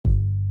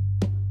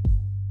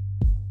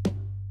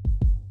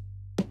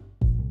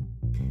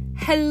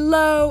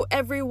Hello,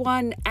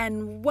 everyone,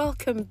 and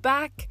welcome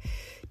back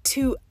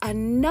to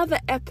another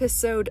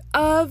episode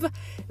of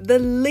The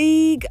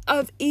League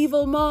of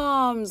Evil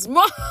Moms.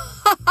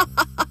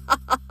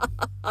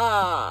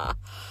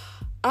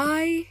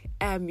 I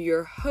am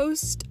your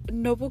host,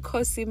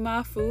 Nobukosi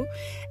Mafu,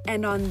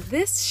 and on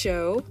this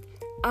show,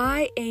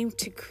 I aim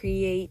to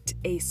create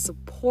a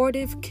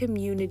supportive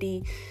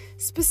community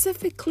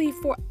specifically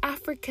for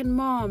African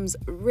moms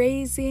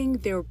raising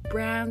their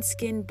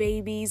brown-skinned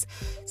babies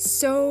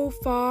so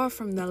far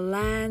from the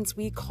lands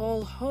we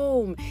call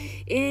home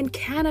in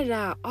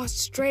Canada,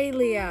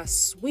 Australia,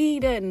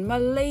 Sweden,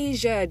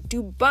 Malaysia,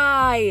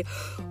 Dubai,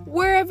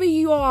 wherever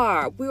you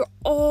are. We're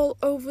all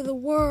over the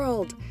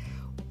world.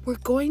 We're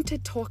going to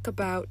talk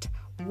about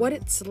what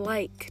it's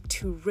like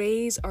to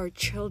raise our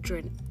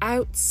children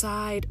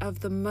outside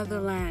of the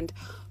motherland,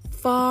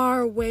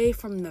 far away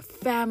from the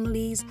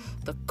families,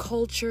 the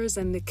cultures,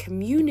 and the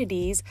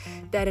communities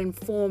that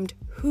informed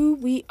who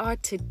we are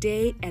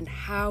today and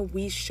how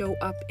we show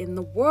up in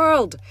the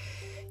world.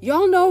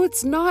 Y'all know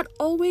it's not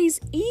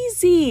always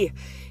easy.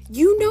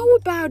 You know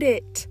about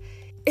it,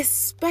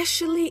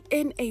 especially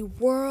in a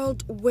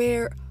world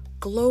where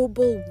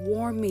global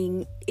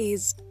warming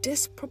is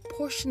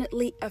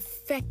disproportionately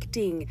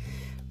affecting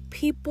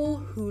people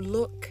who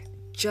look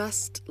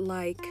just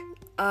like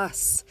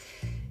us.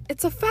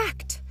 It's a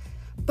fact,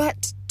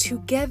 but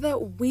together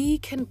we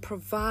can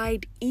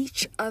provide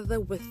each other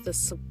with the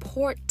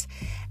support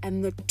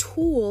and the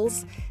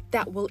tools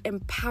that will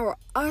empower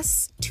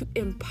us to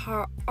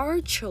empower our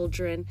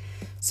children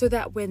so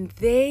that when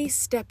they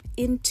step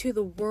into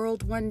the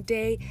world one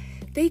day,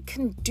 they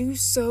can do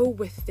so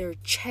with their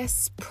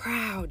chests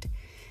proud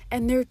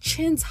and their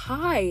chins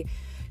high,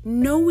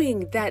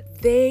 knowing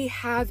that they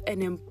have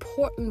an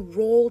important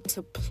role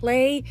to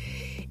play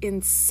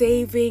in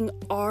saving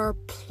our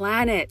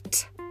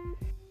planet.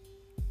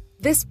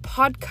 This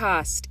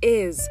podcast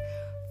is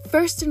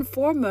first and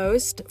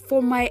foremost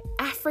for my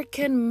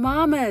African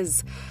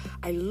mamas.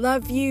 I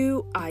love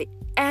you, I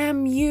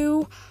am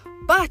you,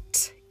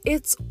 but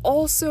it's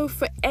also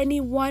for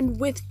anyone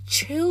with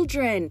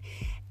children.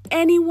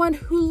 Anyone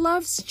who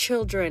loves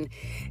children,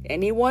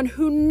 anyone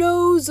who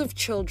knows of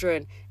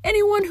children,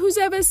 anyone who's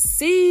ever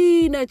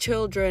seen a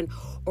children,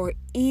 or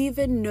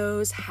even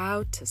knows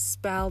how to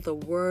spell the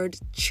word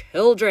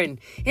children.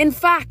 In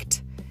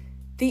fact,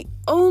 the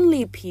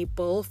only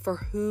people for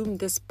whom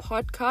this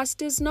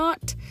podcast is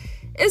not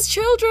is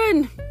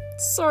children.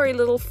 Sorry,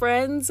 little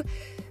friends.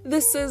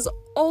 This is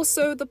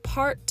also the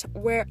part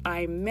where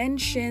I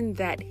mention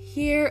that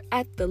here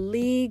at the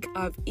League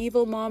of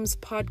Evil Moms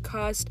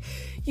podcast,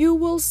 you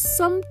will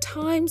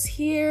sometimes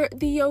hear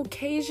the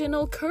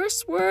occasional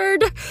curse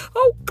word.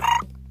 Oh,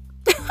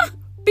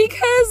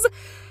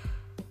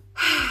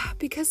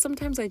 because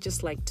sometimes I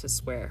just like to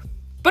swear.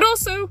 But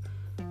also,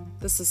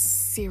 this is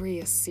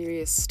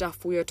serious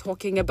stuff we are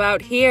talking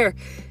about here.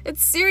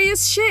 It's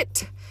serious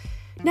shit.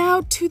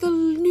 Now, to the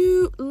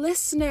new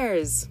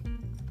listeners.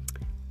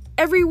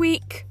 Every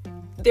week,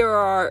 there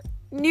are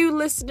new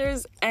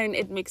listeners, and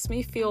it makes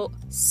me feel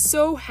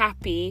so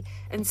happy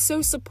and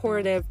so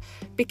supportive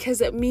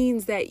because it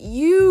means that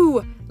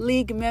you,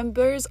 League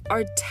members,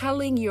 are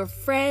telling your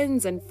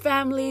friends and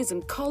families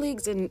and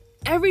colleagues and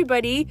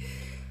everybody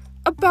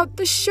about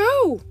the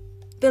show.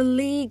 The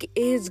League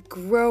is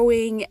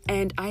growing,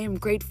 and I am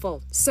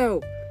grateful.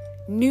 So,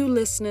 new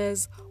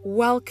listeners,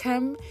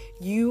 welcome.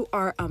 You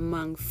are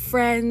among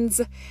friends,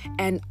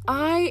 and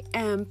I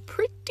am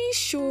pretty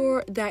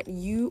sure that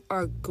you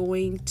are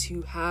going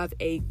to have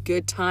a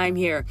good time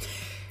here.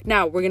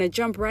 Now, we're going to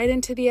jump right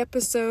into the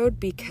episode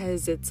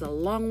because it's a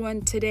long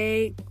one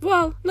today.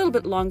 Well, a little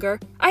bit longer.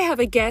 I have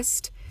a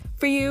guest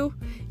for you.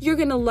 You're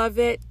going to love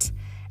it.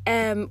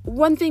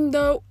 One thing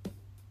though,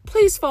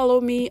 please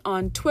follow me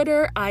on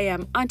Twitter. I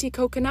am Auntie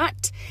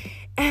Coconut,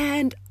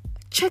 and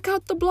check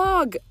out the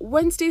blog,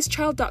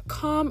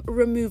 wednesdayschild.com.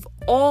 Remove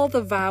all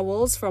the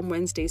vowels from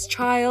Wednesday's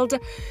Child.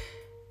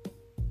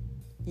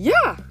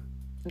 Yeah,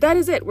 that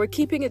is it. We're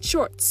keeping it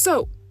short.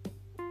 So,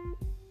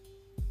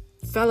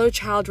 fellow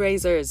child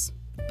raisers,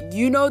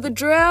 you know the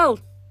drill.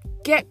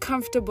 Get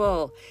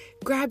comfortable.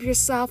 Grab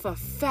yourself a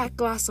fat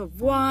glass of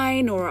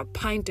wine or a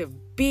pint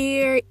of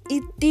beer.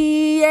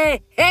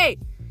 Hey!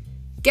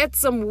 Get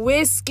some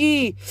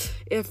whiskey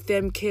if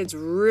them kids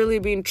really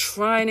been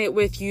trying it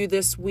with you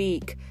this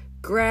week.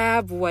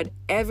 Grab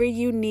whatever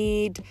you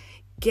need.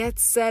 Get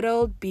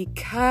settled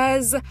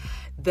because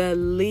the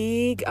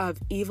League of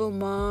Evil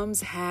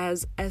Moms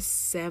has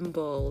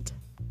assembled.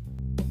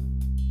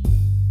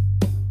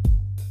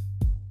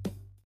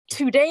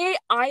 Today,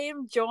 I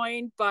am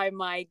joined by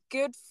my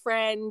good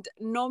friend,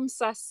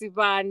 Nomsa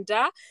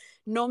Sibanda.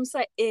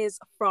 Nomsa is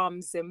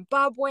from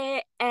Zimbabwe,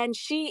 and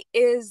she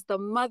is the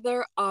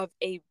mother of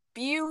a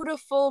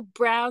beautiful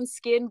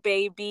brown-skinned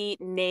baby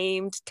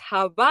named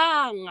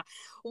Tabang.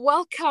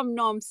 Welcome,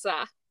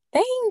 Nomsa.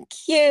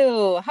 Thank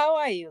you. How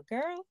are you,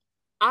 girl?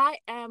 I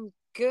am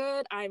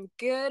good. I'm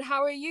good.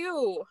 How are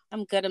you?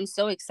 I'm good. I'm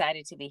so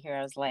excited to be here.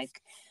 I was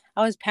like,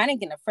 I was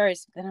panicking at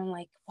first, but then I'm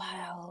like,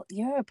 wow,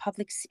 you're a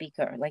public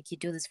speaker. Like, you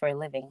do this for a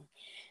living.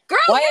 Girl,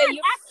 Why you're are an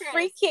you actress.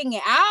 freaking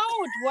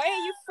out? Why are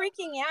you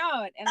freaking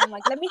out? And I'm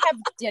like, let me have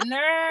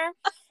dinner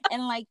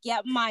and like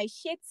get my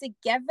shit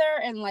together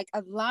and like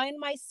align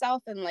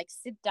myself and like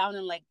sit down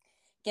and like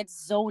get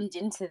zoned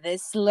into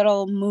this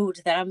little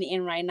mood that I'm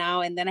in right now.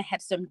 And then I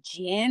had some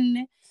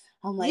gin.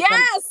 I'm like,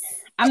 Yes.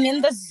 I'm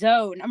in the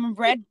zone. I'm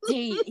ready.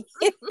 I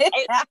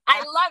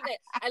love it.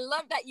 I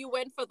love that you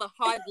went for the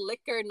hard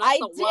liquor, not I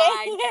the did.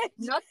 wine,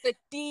 not the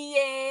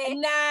tea.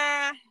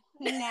 Nah.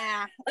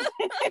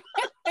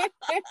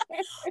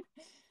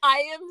 I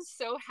am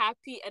so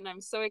happy and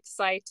I'm so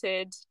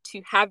excited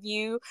to have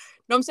you.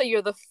 Nomsa,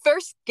 you're the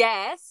first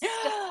guest.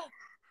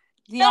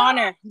 The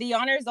honor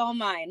is all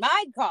mine.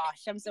 My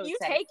gosh, I'm so You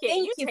excited. take it.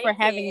 Thank You you take for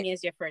having it. me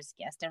as your first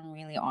guest. I'm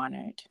really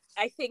honored.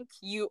 I think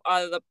you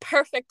are the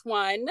perfect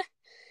one.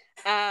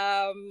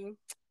 Yeah,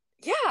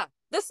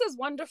 this is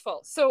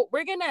wonderful. So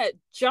we're gonna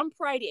jump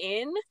right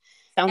in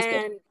Sounds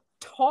and good.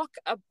 talk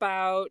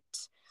about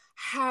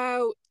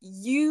how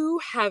you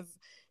have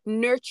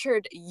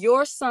nurtured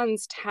your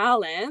son's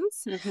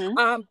talents.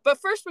 But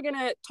first, we're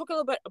gonna talk a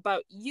little bit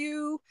about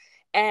you,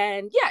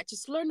 and yeah,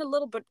 just learn a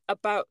little bit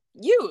about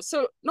you.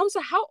 So,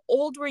 Nomsa, how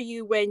old were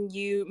you when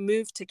you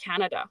moved to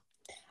Canada?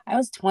 I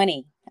was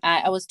 20.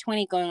 I was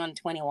 20 going on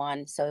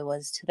 21, so it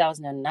was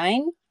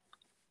 2009.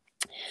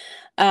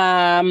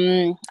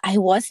 I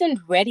wasn't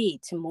ready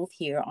to move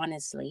here,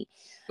 honestly.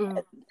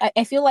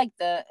 I feel like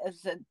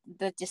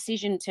the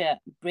decision to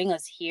bring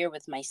us here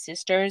with my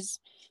sisters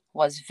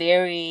was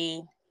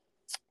very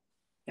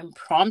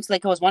impromptu.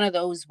 Like, it was one of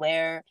those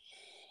where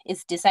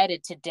it's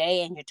decided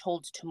today and you're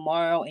told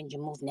tomorrow and you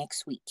move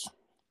next week.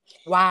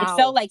 Wow. It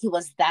felt like it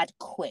was that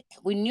quick.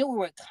 We knew we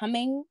were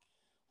coming.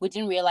 We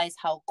didn't realize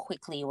how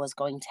quickly it was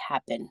going to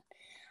happen.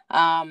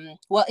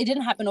 Well, it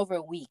didn't happen over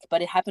a week,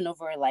 but it happened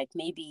over like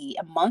maybe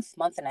a month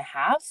and a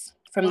half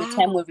from the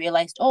time we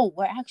realized, oh,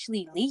 we're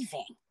actually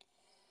leaving,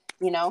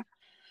 you know?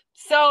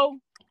 So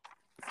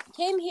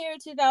came here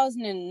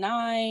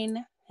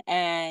 2009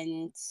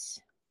 and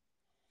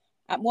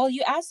well,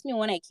 you asked me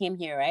when I came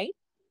here, right?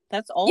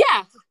 That's all?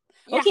 Yeah.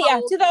 Okay,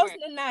 yeah,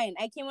 2009.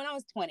 I came when I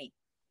was 20.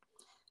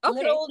 Okay.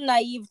 Little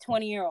naive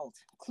 20-year-old,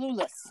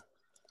 clueless.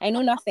 I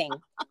knew nothing.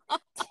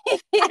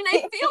 And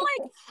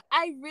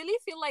I really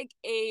feel like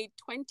a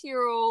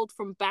 20-year-old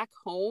from back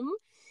home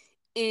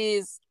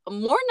is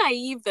more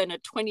naive than a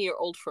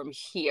 20-year-old from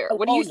here.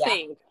 What do you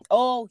think?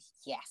 Oh,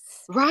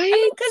 yes. Right? I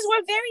mean, because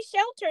we're very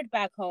sheltered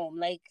back home.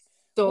 Like,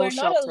 we're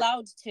not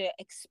allowed to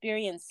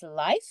experience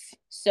life.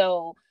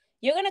 So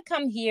you're going to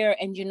come here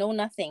and you know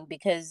nothing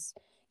because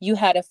you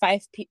had a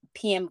 5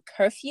 p.m.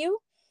 curfew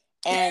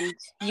and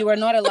you are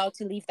not allowed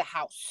to leave the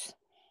house.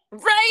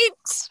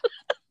 Right.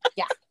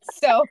 Yeah.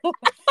 So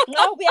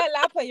now we are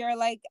Lapa. You're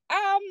like,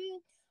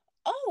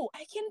 oh,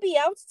 I can be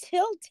out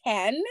till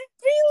 10? Really?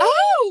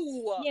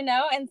 Oh! You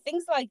know, and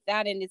things like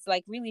that. And it's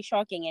like really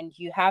shocking. And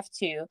you have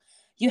to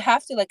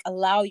like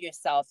allow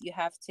yourself. You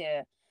have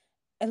to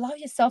allow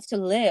yourself to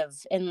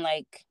live and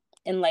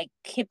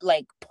keep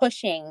like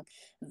pushing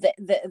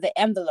the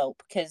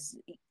envelope because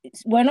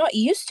we're not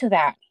used to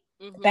that.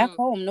 Back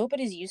home.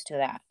 Nobody's used to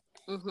that.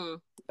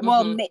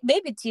 Well,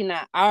 maybe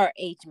Tina, our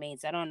age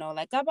mates, I don't know.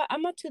 Like,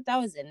 I'm a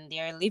 2000.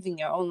 They're living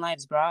their own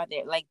lives, bro.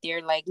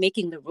 They're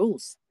making the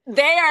rules.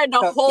 They are in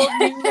a whole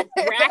new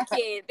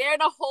bracket. They're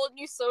in a whole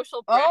new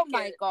social bracket. Oh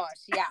my gosh,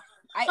 yeah.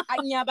 I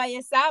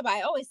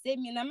always say,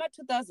 I'm a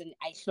 2000.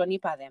 I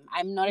shonipa them.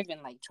 I'm not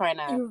even like trying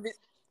to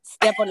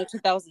step on the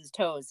 2000s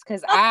toes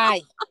because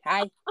right.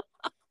 They're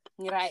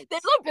a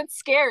little bit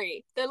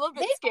scary.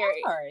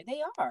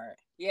 They are.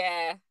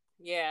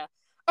 Yeah.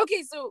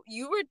 Okay, so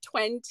you were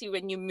 20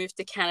 when you moved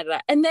to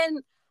Canada. And then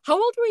how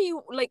old were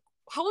you? Like,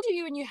 how old were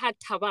you when you had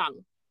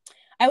Tabang?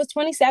 I was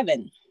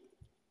 27.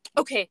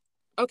 Okay.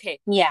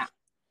 Yeah.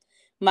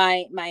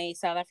 My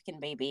South African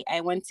baby.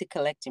 I went to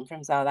collect him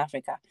from South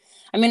Africa.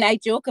 I mean, I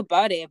joke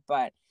about it,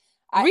 but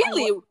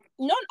really?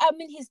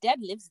 His dad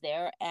lives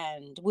there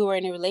and we were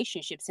in a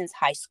relationship since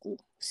high school.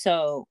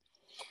 So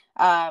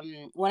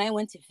when I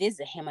went to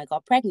visit him, I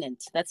got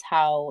pregnant. That's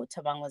how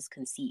Tabang was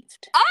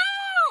conceived.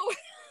 Oh!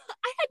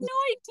 I had no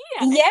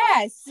idea.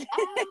 Yes.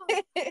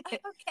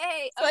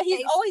 Okay. So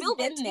he's always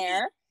been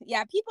there.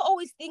 Yeah, people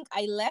always think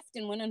I left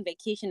and went on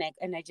vacation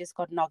and I just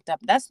got knocked up.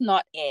 That's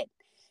not it.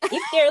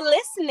 If they're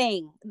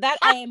listening, that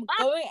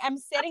I'm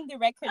setting the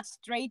record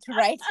straight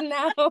right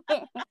now.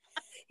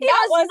 He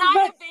was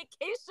not a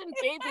vacation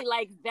baby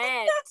like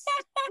that.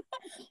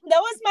 That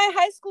was my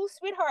high school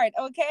sweetheart,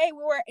 okay?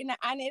 We were in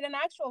an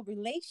actual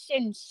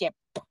relationship.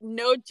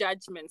 No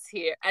judgments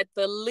here. At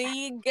the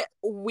league,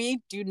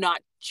 we do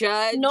not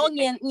judge. No,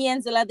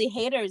 Nyanzala, the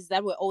haters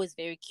that were always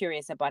very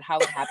curious about how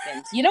it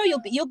happened. You know,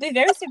 you'll be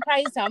very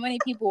surprised how many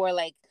people were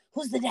like,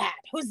 who's the dad?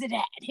 Who's the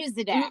dad? Who's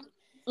the dad?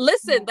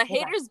 Listen, the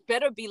haters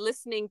better be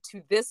listening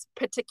to this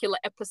particular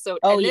episode.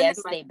 Oh, and then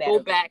yes, they better go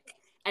back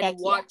and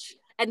watch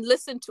and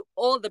listen to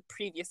all the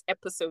previous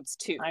episodes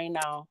too. I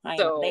know.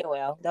 They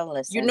will. They'll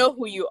listen. You know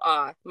who you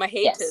are. My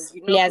haters,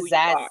 you know who you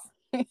are.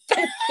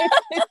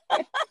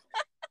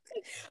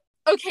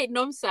 Okay,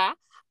 Nomsa,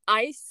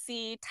 I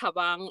see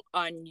Tabang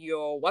on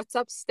your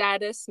WhatsApp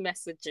status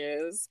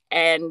messages,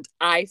 and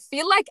I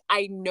feel like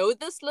I know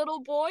this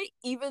little boy,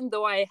 even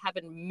though I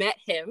haven't met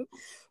him,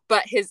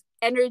 but his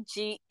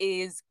energy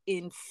is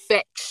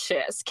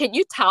infectious. Can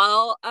you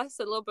tell us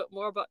a little bit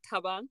more about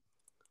Tabang?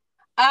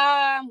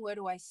 Where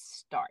do I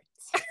start?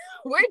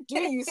 Where do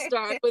you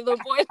start with a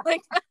boy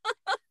like that?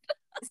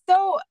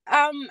 So,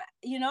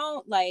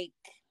 like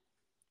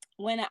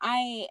when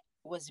I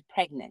was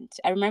pregnant,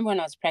 I remember when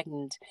I was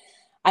pregnant,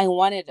 I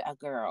wanted a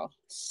girl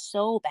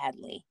so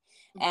badly.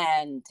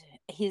 And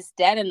his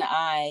dad and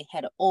I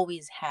had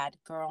always had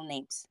girl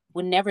names.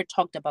 We never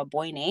talked about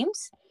boy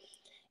names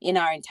in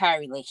our entire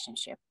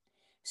relationship.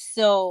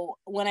 So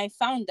when I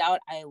found out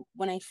I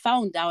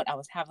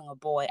was having a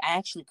boy, I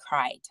actually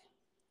cried.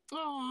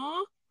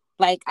 Aww.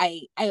 Like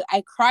I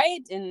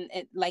cried, and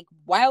like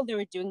while they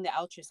were doing the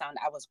ultrasound,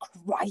 I was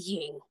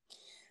crying.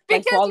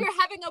 Like Because you're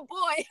having a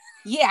boy.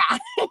 yeah.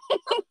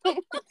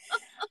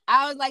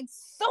 I was like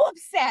so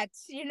upset,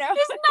 It's not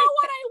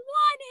what I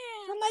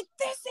wanted. I'm like,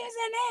 this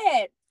isn't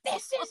it.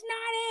 This is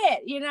not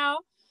it.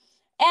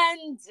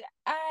 And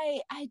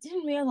I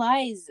didn't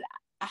realize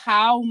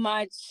how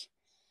much,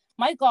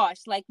 my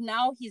gosh, like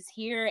now he's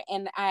here,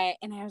 and I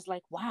was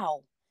like,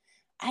 wow,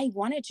 I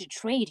wanted to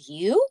trade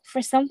you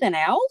for something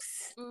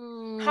else.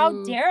 How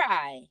dare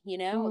I,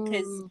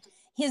 because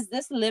he's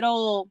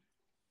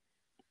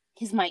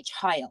he's my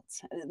child.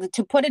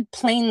 To put it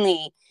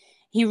plainly,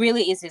 he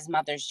really is his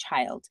mother's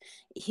child.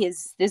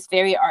 He's this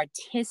very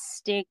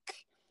artistic,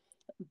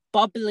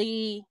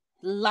 bubbly,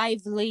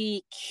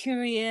 lively,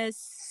 curious,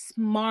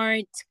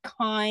 smart,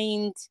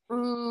 kind,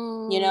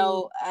 loving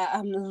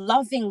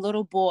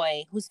little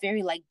boy who's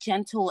very like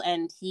gentle,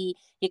 and he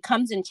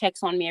comes and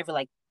checks on me every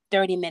like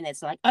 30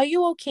 minutes, like, are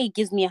you okay?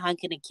 Gives me a hug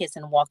and a kiss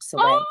and walks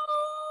away.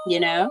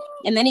 And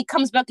then he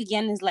comes back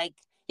again and is like,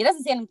 he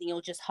doesn't say anything,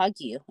 he'll just hug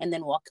you and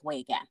then walk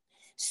away again.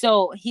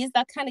 So he's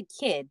that kind of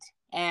kid.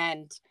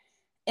 And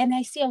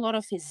I see a lot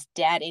of his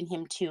dad in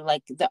him too.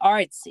 Like the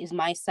arts is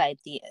my side,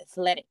 the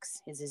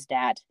athletics is his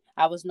dad.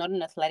 I was not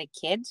an athletic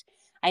kid.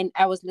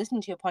 I was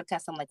listening to your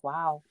podcast. I'm like,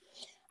 wow,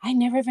 I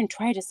never even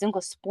tried a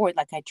single sport.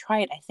 Like I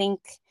tried, I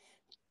think,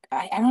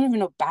 I don't even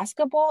know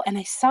basketball, and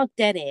I sucked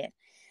at it.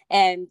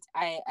 And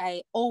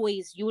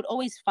you would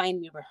always find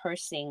me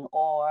rehearsing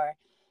or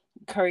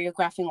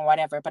choreographing or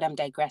whatever, but I'm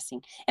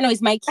digressing.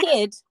 Anyways, my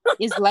kid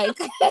is like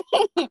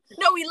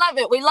no, we love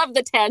it. We love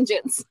the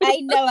tangents. I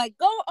know, like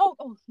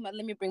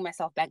let me bring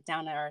myself back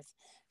down to earth.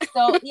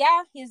 So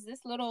yeah, he's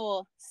this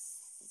little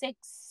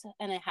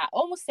 6.5,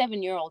 almost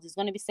 7-year-old. He's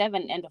going to be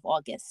 7 end of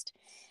August.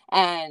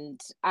 And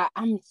I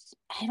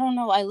don't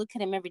know, I look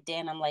at him every day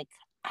and I'm like,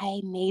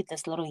 I made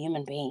this little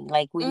human being.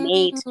 Like we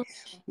made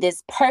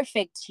this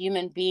perfect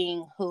human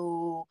being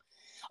who,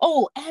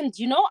 and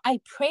I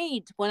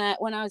prayed when I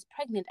was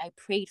pregnant. I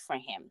prayed for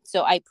him.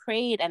 So I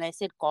prayed and I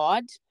said,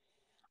 God,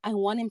 I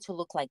want him to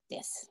look like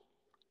this.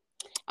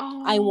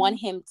 I want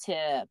him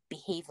to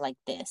behave like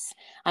this.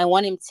 I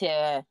want him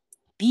to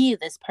be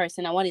this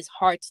person. I want his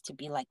heart to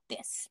be like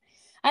this.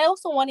 I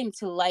also want him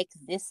to like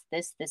this,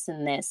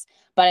 and this.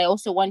 But I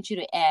also want you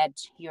to add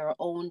your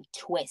own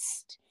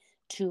twist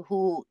to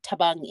who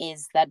Tabang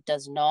is, that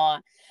is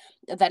not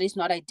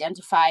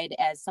identified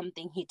as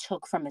something he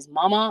took from his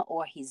mama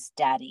or his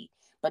daddy,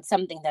 but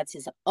something that's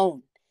his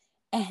own.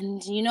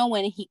 And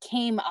when he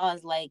came, I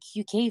was like,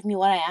 you gave me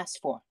what I asked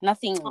for,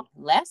 nothing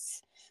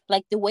less.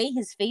 Like the way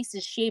his face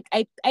is shaped,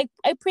 I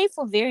pray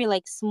for very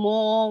like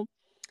small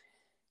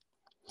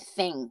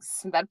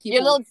things that people.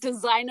 Your little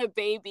designer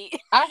baby.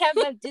 I have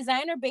a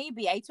designer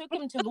baby. I took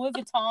him to Louis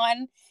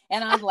Vuitton,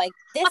 and I was like,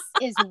 this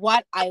is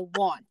what I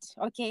want.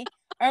 Okay,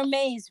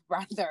 Hermes,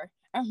 brother.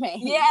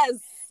 Hermes. Yes.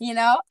 And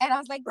I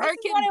was like, this Birkin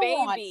is what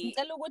baby.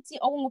 I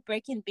want.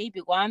 Birkin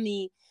baby.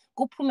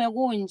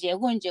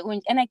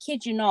 And I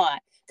kid you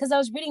not, because I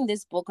was reading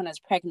this book when I was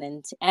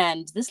pregnant,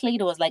 and this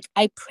lady was like,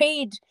 I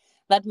prayed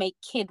that my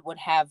kid would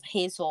have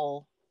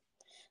hazel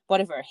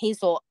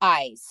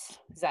eyes.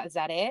 Is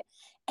that it?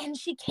 And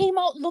she came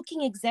out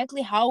looking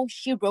exactly how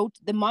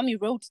the mommy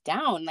wrote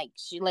down, like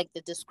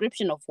the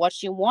description of what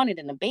she wanted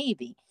in a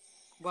baby.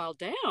 Well,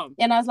 damn.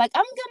 And I was like,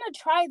 I'm gonna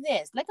try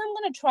this. Like, I'm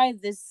gonna try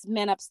this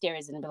man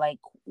upstairs and be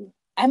like,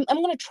 I'm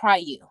gonna try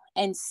you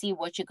and see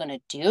what you're gonna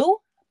do.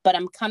 But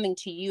I'm coming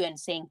to you and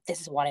saying,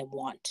 this is what I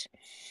want.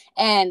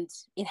 And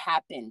it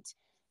happened.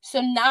 So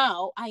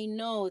now I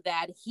know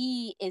that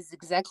he is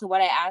exactly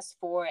what I asked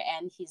for,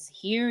 and he's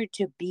here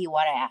to be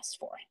what I asked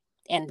for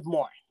and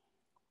more.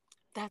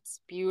 That's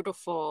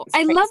beautiful.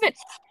 I love it.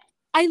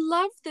 I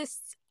love this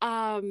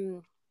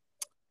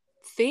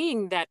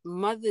thing that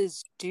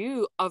mothers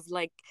do of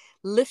like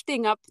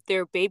lifting up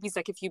their babies.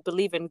 Like if you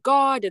believe in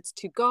God, it's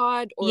to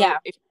God, or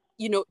if,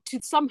 to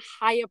some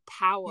higher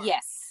power.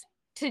 Yes.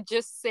 To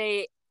just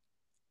say,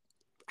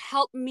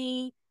 help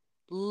me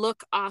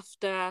look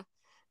after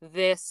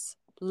this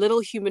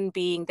little human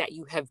being that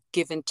you have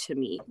given to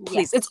me,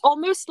 please. Yes. It's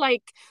almost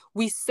like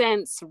we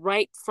sense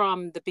right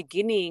from the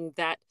beginning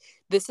that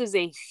this is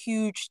a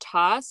huge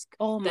task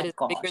Oh that my is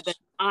bigger than gosh.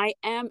 I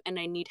am, and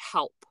I need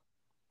help.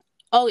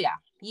 Oh yeah.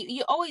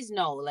 You always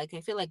know. Like,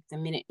 I feel like the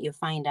minute you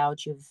find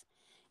out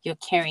you're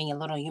carrying a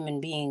little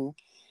human being,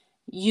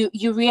 you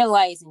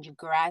realize and you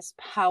grasp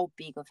how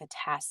big of a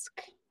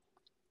task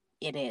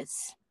it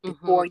is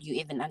Mm-hmm. before you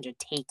even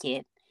undertake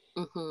it.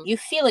 Mm-hmm. You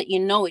feel it, you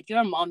know it. You're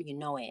a mom, you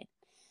know it.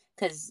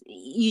 Because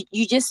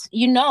you just,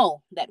 you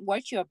know that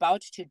what you're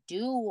about to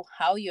do,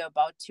 how you're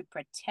about to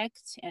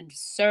protect and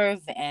serve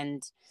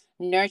and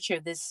nurture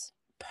this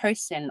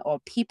person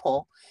or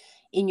people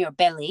in your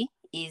belly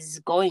is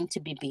going to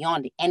be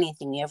beyond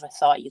anything you ever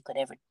thought you could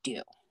ever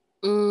do.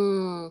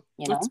 You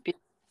That's know?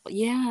 beautiful.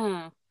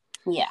 Yeah.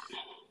 Yeah.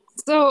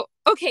 So,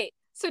 okay.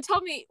 So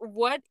tell me,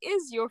 what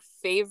is your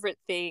favorite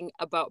thing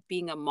about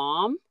being a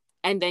mom?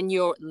 And then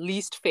your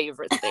least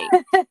favorite thing?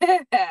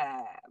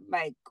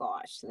 My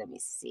gosh, let me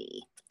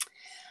see.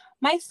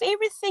 My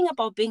favorite thing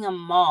about being a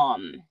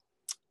mom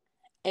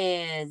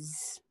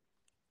is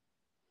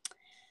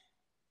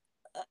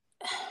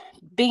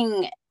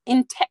being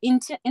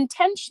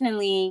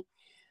intentionally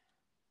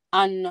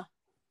on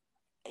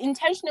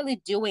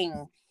intentionally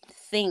doing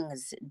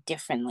things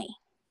differently,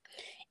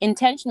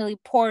 intentionally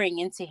pouring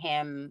into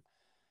him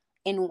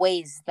in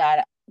ways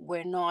that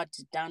were not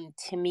done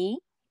to me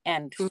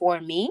and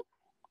for me.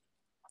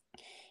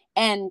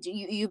 And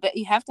you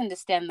have to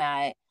understand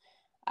that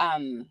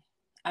um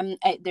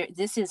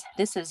this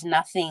is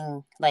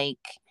nothing like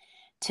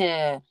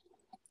to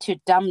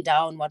dumb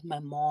down what my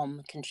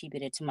mom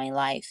contributed to my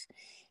life.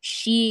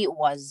 She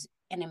was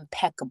an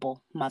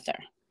impeccable mother,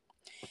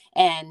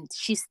 and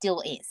she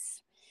still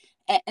is.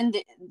 And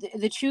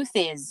the truth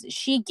is,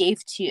 she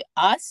gave to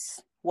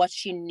us what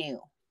she knew.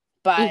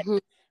 But Mm-hmm.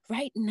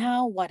 right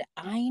now, what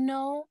I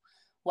know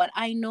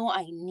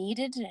I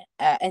needed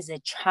as a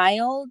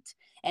child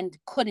and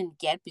couldn't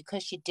get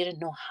because she didn't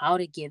know how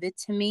to give it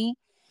to me,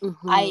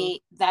 Mm-hmm.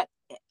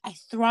 I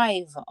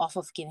thrive off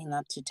of giving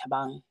that to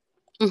Tabang.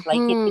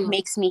 Like, it Mm-hmm.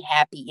 makes me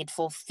happy. It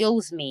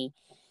fulfills me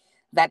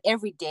that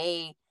every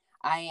day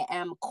I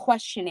am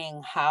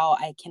questioning how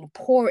I can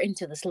pour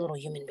into this little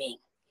human being.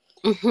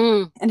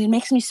 Mm-hmm. And it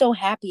makes me so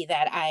happy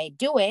that I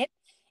do it.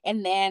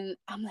 And then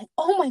I'm like,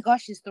 oh my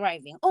gosh, he's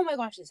thriving. Oh my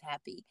gosh, he's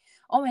happy.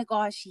 Oh my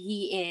gosh,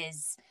 he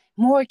is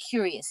more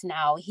curious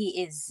now.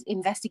 He is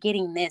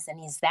investigating this and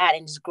he's that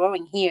and he's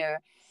growing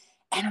here.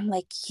 And I'm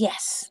like,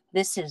 yes,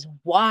 this is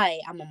why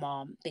I'm a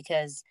mom,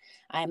 because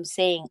I'm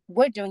saying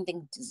we're doing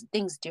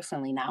things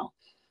differently now.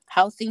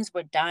 How things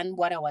were done,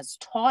 what I was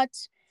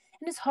taught.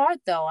 And it's hard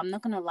though, I'm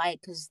not going to lie,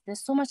 because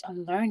there's so much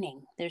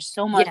unlearning. Yeah.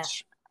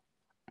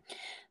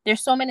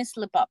 There's so many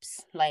slip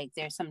ups. Like,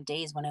 there's some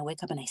days when I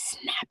wake up and I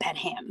snap at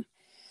him.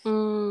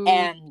 Mm.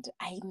 And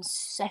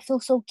I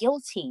feel so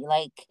guilty.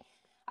 Like,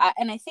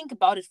 and I think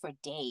about it for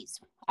days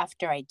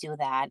after I do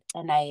that.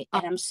 And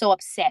I'm so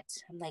upset.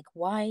 I'm like,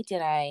 why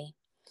did I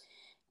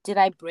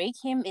break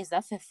him? Is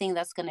that the thing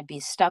that's going to be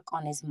stuck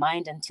on his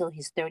mind until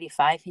he's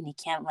 35 and he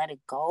can't let it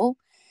go?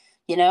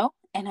 You know?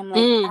 And I'm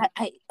like, Mm.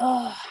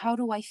 how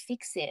do I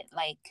fix it?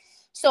 Like,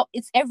 so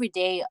it's every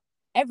day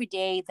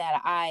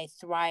that I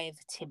thrive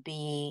to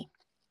be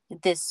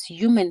this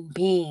human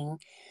being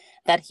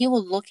that he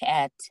will look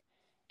at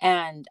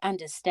and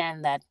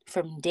understand that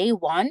from day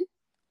one,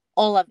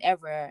 all I've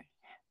ever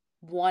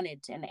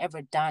wanted and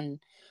ever done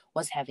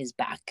was have his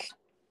back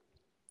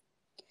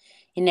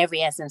in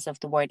every essence of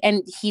the word.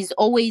 And he's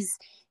always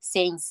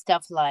saying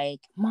stuff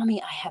like,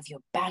 Mommy, I have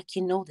your back.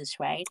 You know this,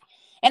 right?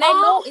 And I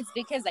know Oh. it's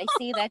because I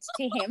say that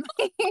to him.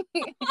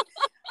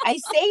 I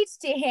say it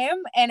to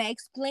him and I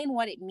explain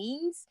what it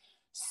means.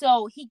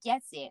 So he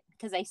gets it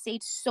because I say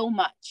it so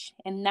much.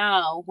 And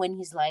now when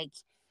he's like,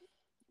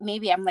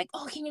 maybe I'm like,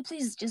 oh, can you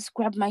please just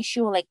grab my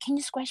shoe? Like, can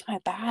you scratch my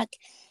back?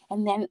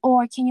 And then,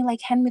 or can you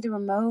like hand me the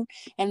remote?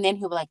 And then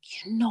he'll be like,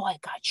 you know, I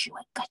got you.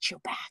 I got your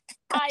back.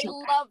 I Got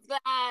your back. love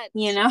that.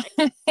 You know?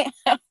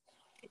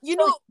 You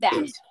So know,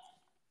 that.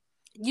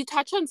 you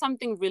touch on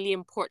something really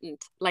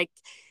important, like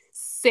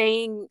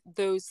saying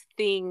those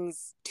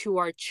things to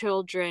our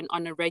children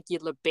on a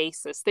regular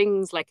basis,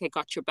 things like I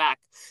got your back.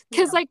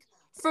 Because Yeah. like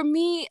for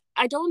me,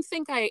 I don't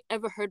think I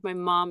ever heard my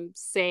mom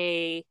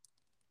say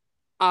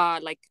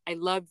like I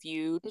love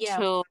you Yeah.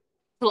 till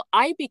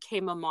I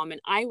became a mom,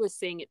 and I was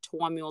saying it to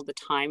Wami all the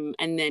time.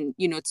 And then,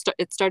 you know,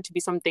 it started to be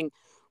something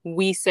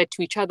we said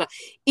to each other,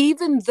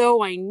 even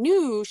though I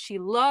knew she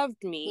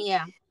loved me.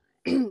 Yeah.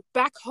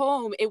 Back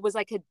home, it was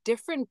like a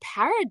different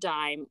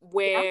paradigm Yeah.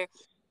 where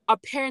our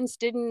parents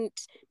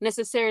didn't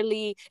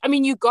necessarily, I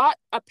mean, you got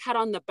a pat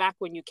on the back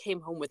when you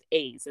came home with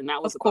A's, and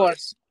that was Of about it.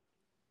 course.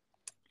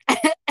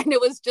 And it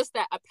was just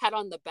that, a pat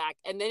on the back.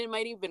 And then it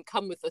might even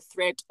come with a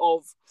threat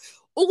of,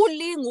 oh,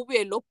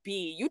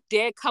 B, you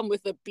dare come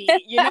with a B,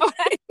 you know?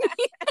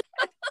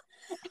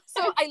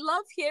 So I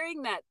love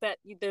hearing that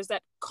there's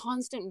that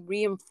constant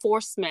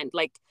reinforcement,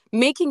 like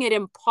making it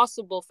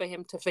impossible for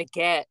him to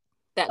forget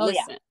that, Oh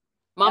yeah. listen,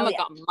 Oh Mama yeah.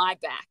 got my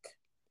back.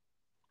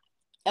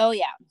 Oh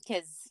yeah,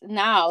 because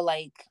now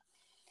like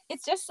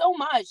it's just so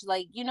much.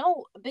 Like, you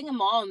know, being a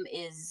mom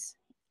is,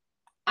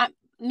 I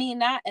me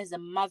not as a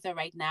mother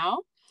right now.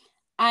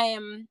 I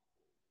am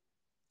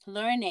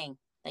learning.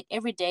 Like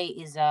every day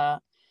is a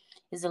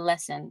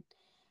lesson.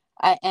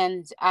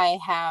 I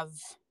have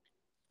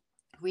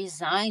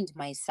resigned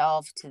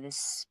myself to this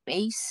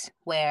space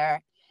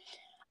where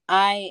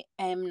I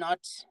am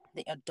not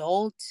the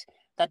adult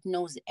that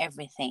knows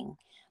everything.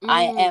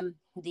 I Mm, am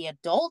the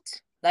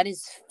adult that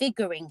is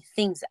figuring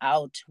things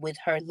out with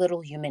her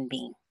little human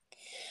being.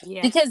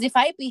 yes. Because if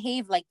I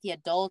behave like the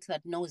adult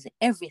that knows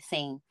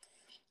everything,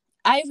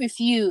 I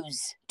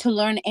refuse to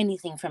learn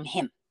anything from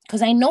him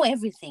because I know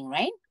everything,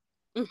 right?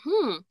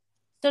 Mm-hmm.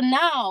 So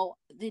now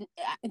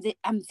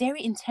I'm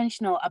very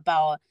intentional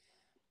about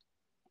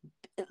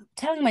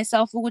telling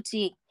myself,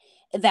 Uguti,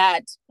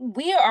 that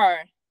we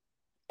are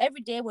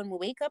every day when we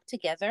wake up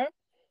together,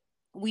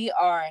 we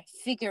are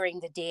figuring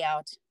the day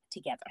out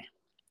together.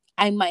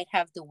 I might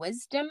have the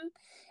wisdom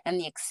and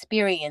the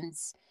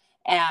experience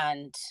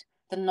and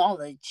the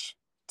knowledge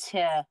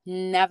to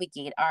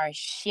navigate our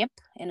ship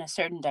in a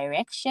certain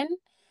direction,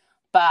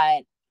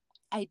 but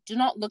I do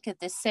not look at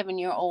this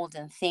 7-year old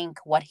and think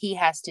what he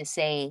has to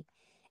say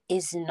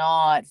is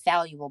not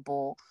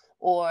valuable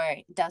or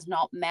does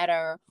not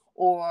matter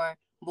or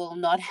will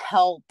not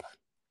help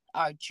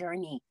our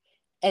journey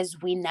as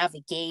we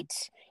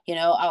navigate,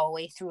 our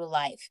way through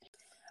life.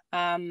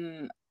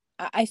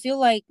 I feel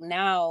like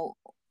now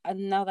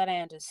that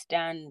I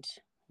understand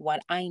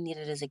what I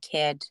needed as a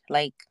kid,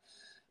 like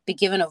be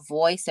given a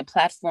voice, a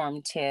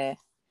platform to,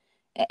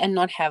 and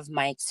not have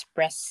my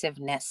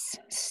expressiveness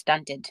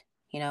stunted,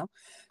 you know.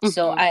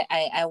 So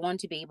Mm-hmm. I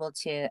want to be able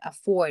to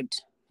afford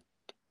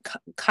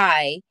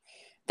Kai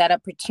that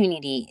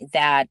opportunity,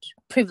 that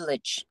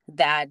privilege,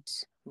 that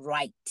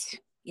right.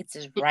 It's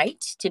his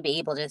right to be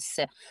able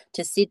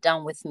to sit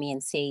down with me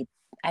and say,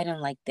 I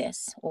don't like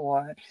this,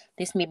 or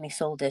this made me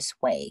feel this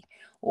way,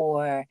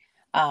 or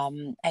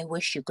I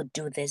wish you could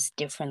do this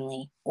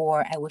differently,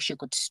 or I wish you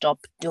could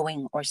stop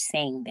doing or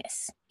saying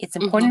this. It's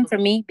Mm-hmm. important for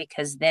me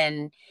because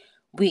then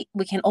we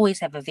can always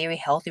have a very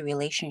healthy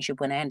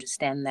relationship when I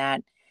understand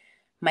that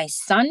my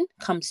son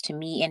comes to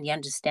me and he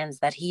understands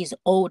that he is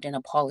owed an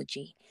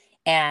apology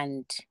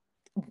and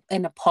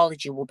an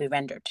apology will be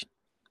rendered.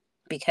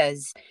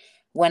 Because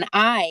when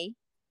I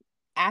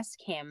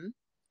ask him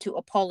to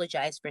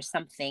apologize for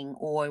something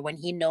or when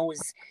he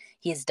knows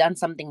he has done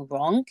something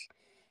wrong,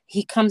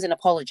 he comes and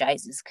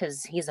apologizes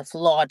because he's a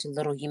flawed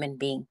little human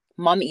being.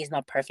 Mommy is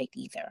not perfect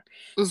either.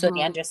 So the Mm-hmm.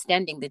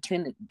 understanding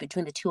between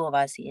the two of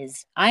us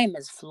is I am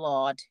as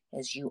flawed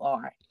as you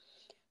are.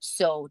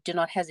 So do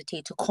not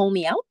hesitate to call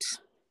me out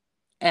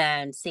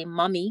and say,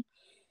 Mommy,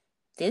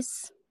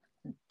 this,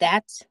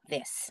 that,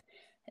 this.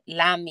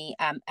 Lami,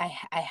 I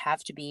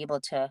have to be able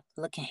to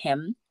look at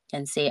him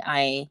and say,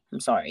 I am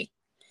sorry,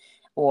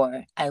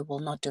 or I will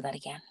not do that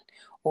again,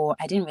 or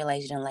I didn't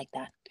realize you didn't like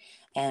that,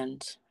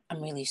 and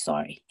I'm really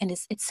sorry. And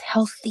it's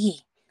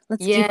healthy.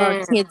 Let's give our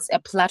Yeah. kids a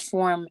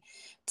platform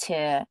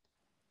to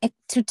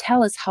to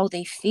tell us how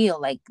they feel.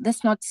 Like,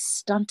 let's not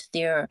stunt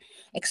their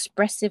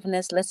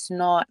expressiveness. Let's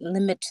not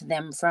limit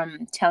them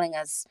from telling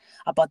us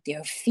about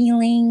their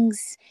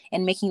feelings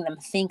and making them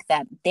think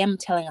that them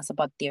telling us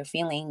about their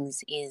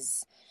feelings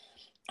is,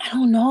 I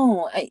don't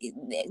know,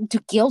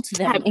 to guilt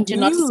them into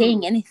not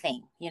saying Taboo.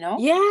 anything.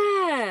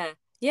 Yeah.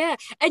 Yeah.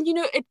 And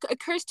it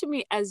occurs to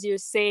me as you're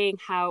saying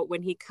how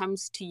when he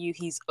comes to you,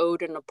 he's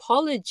owed an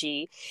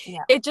apology.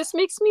 Yeah. It just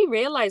makes me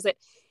realize that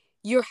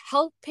you're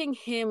helping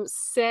him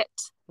set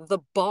the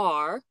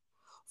bar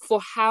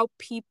for how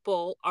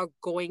people are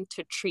going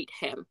to treat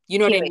him. You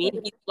know what I mean?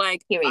 Period. He's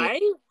like,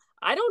 Period.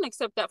 I don't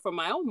accept that from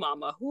my own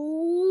mama.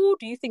 Who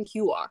do you think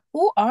you are?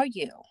 Who are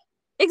you?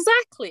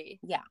 Exactly.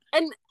 Yeah.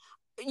 And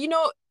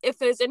if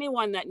there's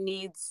anyone that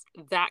needs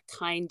that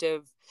kind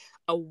of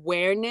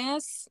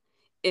awareness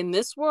in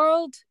this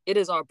world, it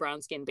is our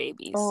brown skin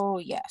babies. Oh,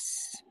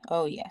 yes.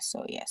 Oh, yes.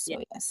 Oh, yes. Yeah.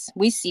 Oh, yes.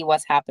 We see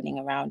what's happening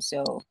around.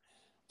 So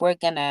we're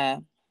going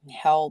to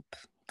help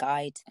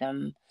guide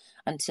them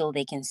until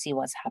they can see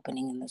what's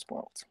happening in this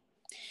world.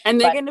 And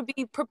they're But, going to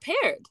be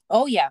prepared.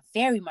 oh, yeah,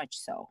 very much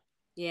so.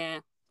 Yeah.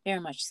 Very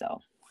much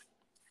so.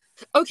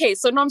 Okay,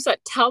 so Nomsa,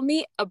 tell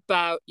me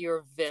about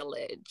your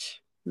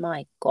village.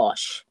 My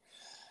gosh.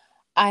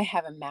 I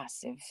have a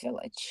massive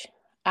village.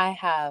 I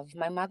have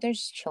my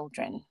mother's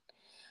children.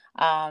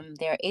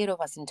 There are 8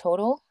 of us in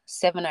total.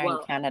 7 are in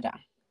Wow. Canada.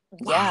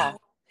 Yeah. Wow.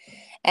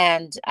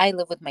 And I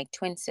live with my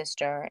twin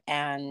sister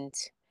and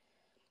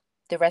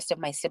the rest of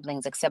my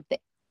siblings, except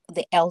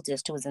the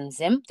eldest who was in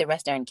Zim, the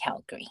rest are in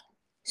Calgary.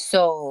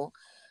 So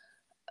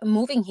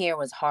moving here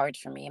was hard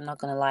for me, I'm not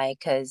going to lie,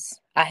 because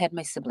I had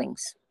my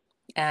siblings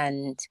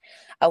and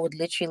I would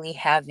literally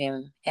have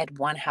him at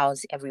one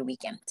house every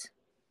weekend,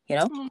 you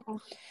know?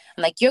 Oh.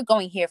 I'm like, you're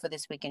going here for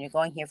this weekend, you're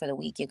going here for the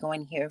week, you're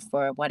going here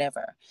for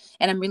whatever.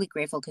 And I'm really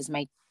grateful because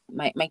my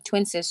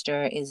twin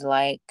sister is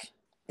like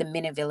the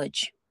mini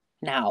village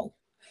now.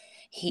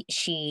 He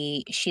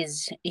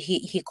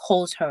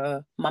calls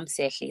her mom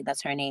Sehle,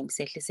 that's her name,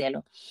 Sehle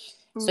Selo.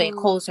 So he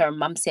calls her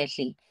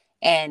Mamsetli.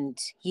 And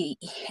he,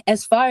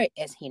 as far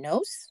as he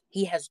knows,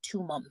 he has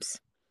two moms.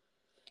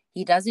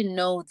 He doesn't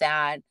know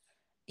that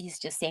he's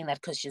just saying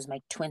that because she's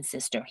my twin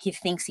sister. He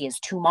thinks he has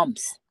two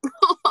moms.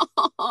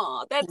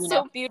 Oh, that's You know?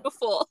 so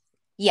beautiful.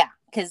 Yeah,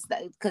 because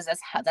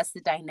that's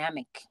the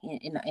dynamic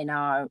in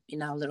our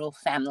little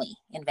family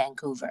in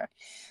Vancouver.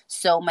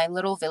 So my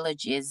little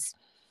village is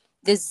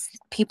there's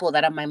people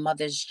that are my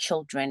mother's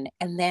children,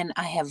 and then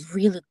I have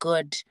really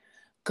good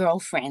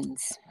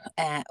girlfriends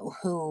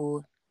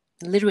who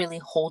literally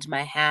hold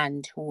my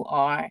hand, who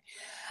are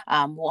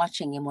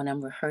watching him when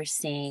I'm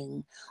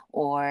rehearsing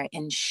or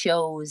in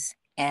shows,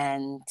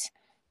 and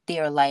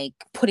they're like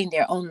putting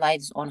their own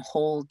lives on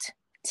hold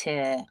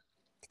to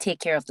take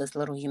care of this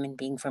little human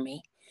being for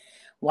me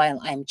while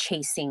I'm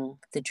chasing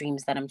the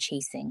dreams that I'm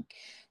chasing.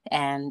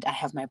 And I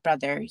have my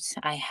brothers.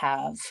 I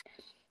have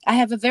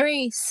a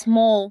very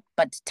small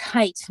but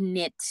tight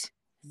knit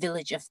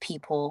village of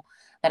people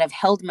that have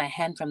held my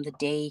hand from the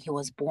day he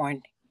was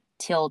born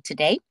till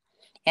today.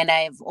 And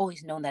I've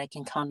always known that I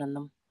can count on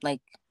them.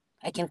 Like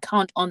I can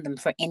count on them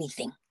for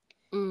anything,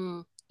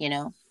 Mm.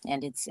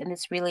 and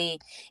it's really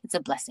it's a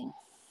blessing.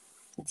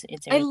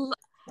 It's a I really lo-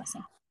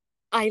 blessing.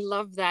 I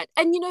love that.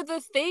 And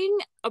the thing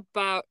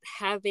about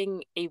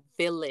having a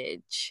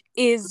village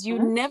is you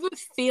Mhm. never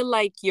feel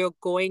like you're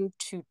going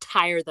to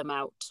tire them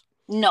out.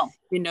 No.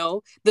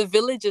 The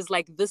village is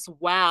like this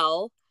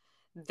well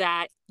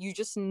that you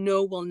just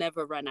know will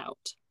never run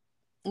out.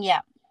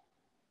 Yeah.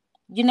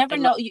 You never I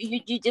love know.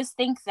 You just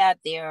think that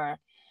they're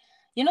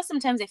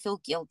sometimes I feel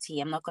guilty.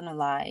 I'm not gonna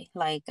lie.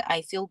 Like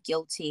I feel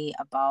guilty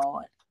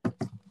about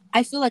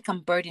I feel like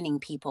I'm burdening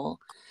people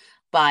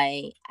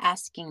by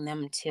asking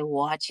them to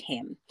watch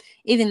him,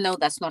 even though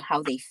that's not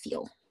how they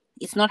feel.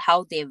 It's not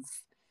how they've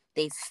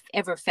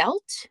ever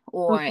felt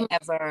or Mhm.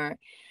 ever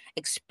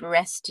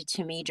expressed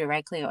to me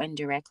directly or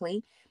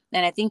indirectly.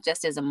 And I think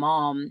just as a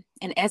mom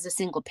and as a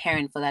single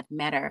parent for that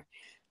matter,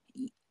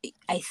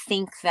 I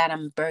think that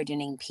I'm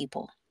burdening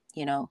people,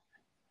 you know,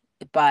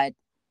 but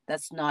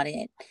that's not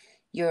it.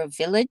 Your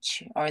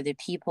village are the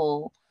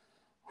people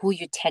who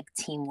you tag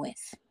team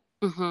with.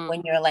 Mhm.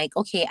 When you're like,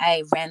 okay,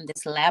 I ran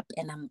this lap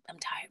and I'm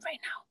tired right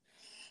now.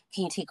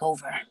 Can you take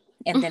over?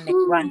 And then they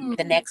run Mhm.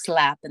 the next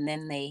lap and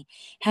then they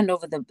hand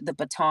over the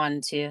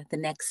baton to the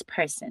next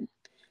person.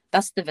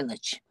 That's the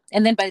village.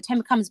 And then by the time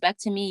it comes back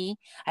to me,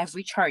 I've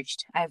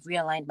recharged, I've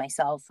realigned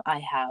myself, I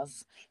have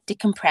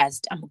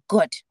decompressed, I'm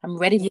good, I'm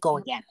ready to Yeah. go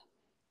again.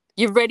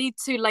 You're ready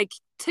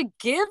to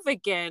give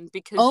again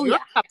because Oh, your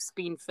yeah. cup's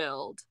being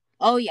filled.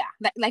 Oh, yeah.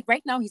 Like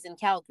right now, he's in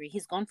Calgary.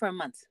 He's gone for a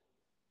month.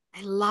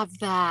 I love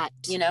that.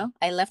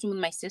 I left him with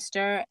my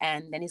sister,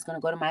 and then he's going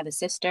to go to my other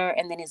sister,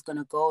 and then he's going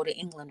to go to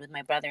England with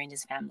my brother and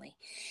his family.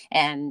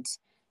 And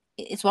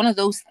it's one of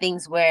those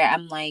things where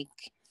I'm like,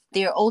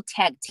 they're all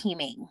tag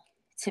teaming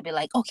to be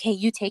like, okay,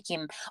 you take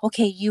him.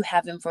 Okay, you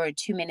have him for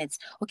 2 minutes.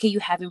 Okay, you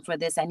have him for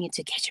this. I need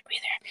to catch a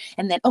breather.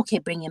 And then, okay,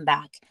 bring him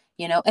back,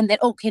 and then,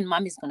 okay,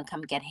 mommy's going to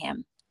come get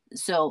him.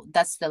 So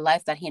that's the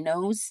life that he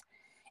knows.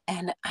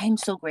 And I'm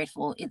so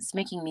grateful. It's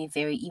making me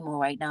very emo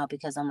right now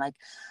because I'm like,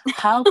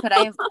 how could I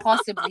have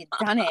possibly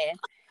done it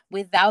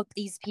without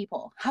these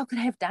people? How could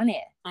I have done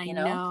it? I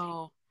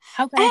know.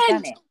 How could I have done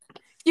And it?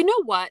 you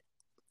know what?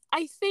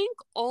 I think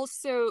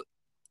also,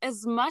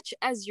 as much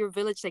as your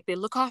village, like they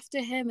look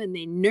after him and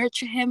they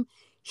nurture him,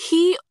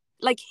 he,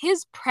 like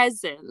his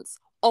presence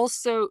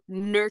also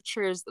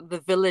nurtures the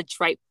village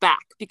right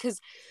back because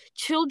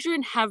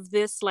children have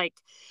this like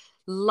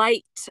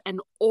light and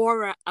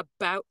aura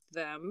about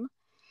them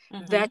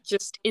Mm-hmm. that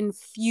just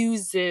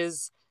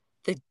infuses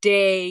the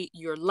day,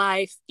 your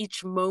life,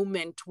 each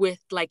moment with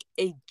like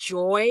a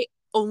joy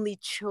only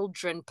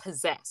children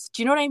possess.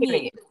 Do you know what I mean?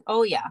 Period.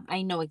 Oh, yeah.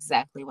 I know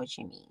exactly what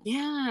you mean.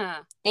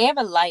 Yeah. They have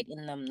a light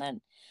in them that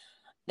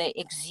they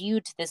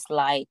exude this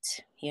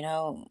light,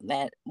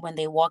 that when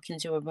they walk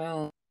into a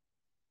room,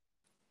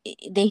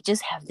 they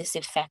just have this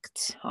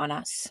effect on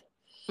us.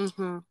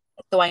 Mm-hmm.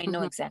 So I know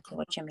Mm-hmm. exactly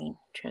what you mean.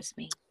 Trust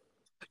me.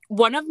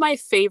 One of my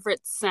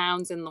favorite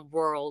sounds in the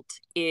world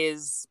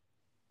is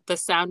the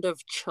sound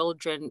of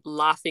children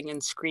laughing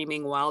and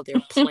screaming while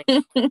they're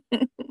playing.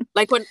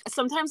 Like when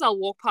sometimes I'll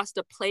walk past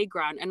a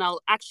playground and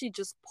I'll actually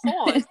just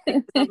pause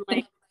because I'm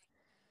like,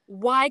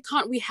 why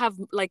can't we have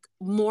like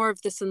more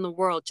of this in the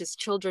world? Just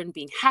children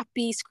being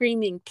happy,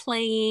 screaming,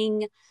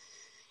 playing.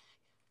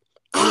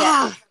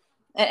 Yeah. Ah,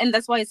 And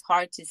that's why it's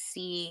hard to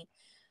see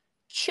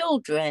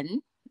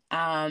children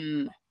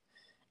um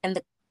and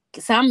the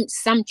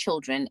some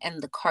children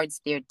and the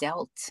cards they're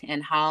dealt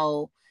and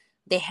how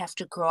they have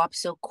to grow up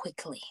so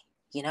quickly.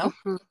 you know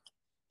mhm,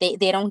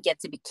 they don't get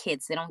to be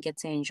kids. They don't get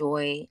to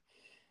enjoy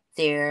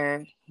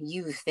their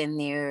youth and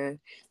their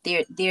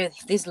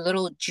these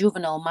little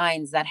juvenile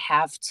minds that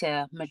have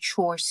to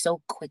mature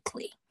so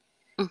quickly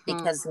mhm.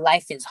 because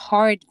life is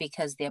hard,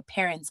 because their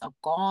parents are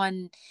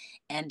gone,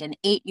 and an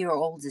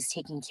 8-year-old is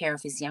taking care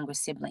of his younger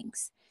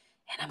siblings.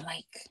 And I'm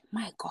like,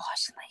 my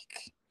gosh,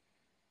 like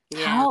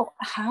Yeah.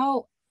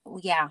 how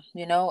yeah,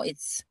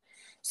 it's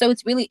So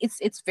it's really it's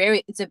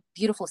a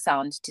beautiful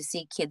sound to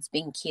see kids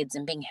being kids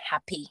and being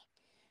happy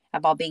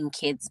about being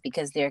kids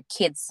because they're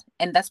kids.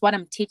 And that's what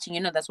I'm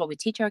teaching. That's what we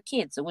teach our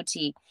kids. So I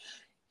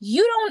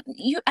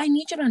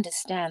need you to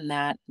understand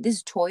that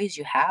these toys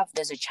you have,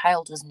 there's a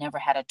child who's never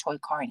had a toy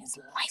car in his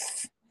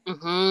life.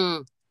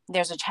 Mm-hmm.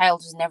 There's a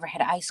child who's never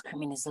had ice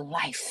cream in his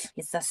life.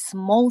 It's the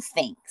small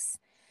things.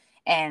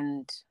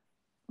 And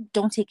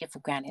don't take it for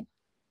granted.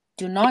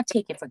 Do not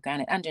take it for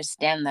granted.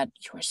 Understand that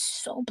you're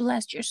so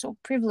blessed. You're so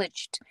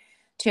privileged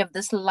to have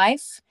this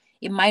life.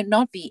 It might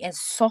not be as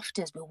soft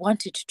as we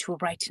want it to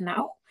right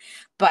now,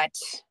 but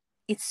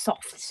it's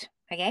soft.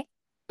 Okay?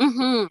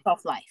 Mm-hmm.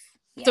 Soft life.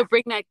 Yeah. So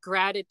bring that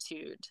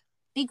gratitude.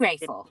 Be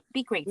grateful.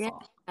 Be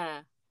grateful.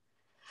 Yeah.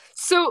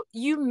 So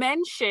you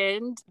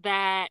mentioned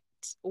that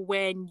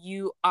when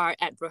you are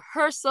at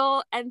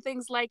rehearsal and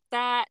things like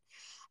that,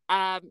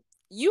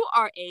 you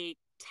are a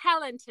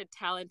talented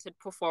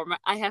performer.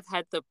 I have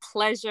had the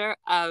pleasure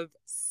of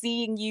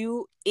seeing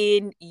you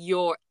in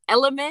your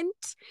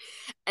element.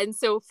 And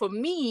so for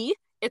me,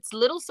 it's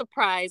little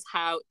surprise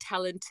how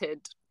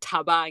talented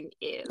Tabang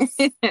is.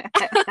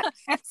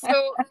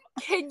 So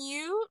can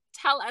you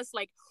tell us,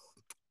 like,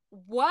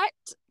 what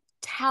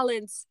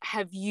talents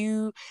have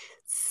you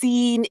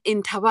seen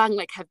in Tabang,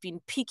 like, have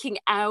been peeking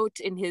out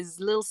in his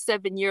little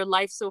 7-year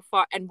life so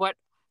far, and what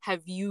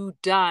have you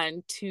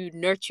done to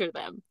nurture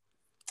them?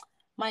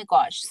 My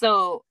gosh.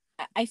 So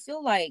I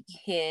feel like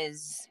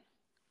his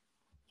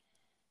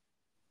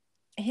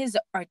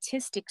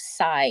artistic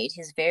side,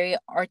 his very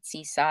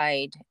artsy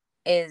side,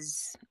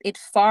 it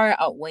far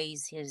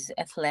outweighs his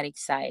athletic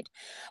side.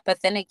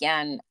 But then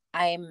again,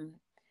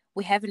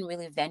 we haven't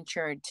really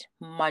ventured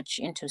much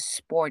into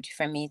sport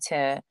for me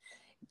to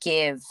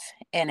give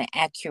an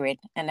accurate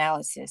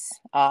analysis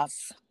of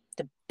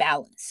the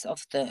balance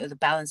of the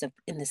balance of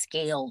in the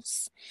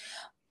scales.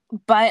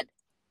 But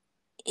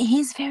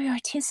he's very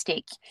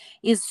artistic.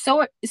 He's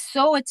so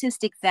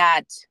artistic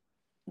that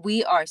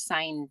we are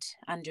signed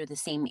under the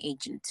same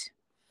agent.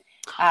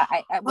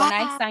 When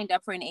I signed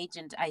up for an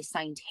agent, I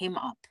signed him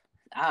up.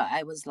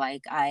 I was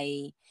like,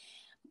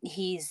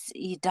 he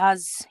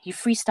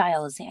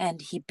freestyles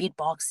and he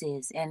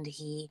beatboxes and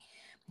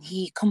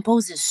he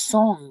composes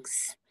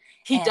songs.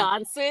 He and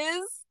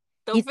dances.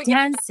 He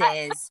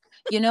dances,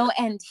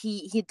 and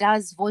he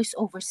does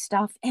voiceover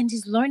stuff and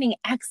he's learning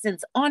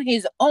accents on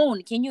his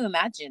own. Can you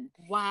imagine?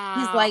 Wow.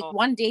 He's like,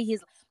 one day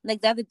he's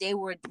like, the other day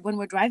when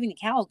we're driving to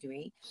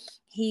Calgary,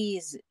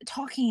 he's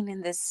talking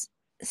in this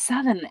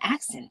southern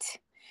accent.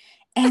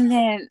 And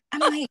then I'm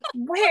like,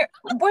 where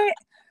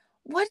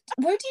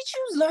did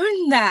you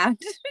learn that?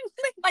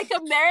 Like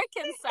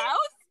American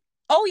South?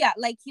 Oh yeah,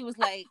 like he was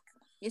like,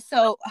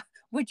 so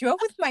we drove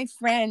with my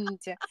friend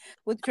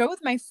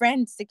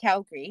to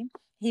Calgary.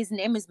 His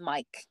name is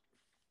Mike.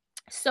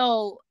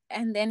 So,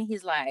 and then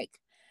he's like,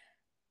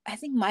 I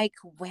think Mike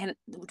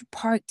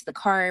parked the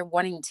car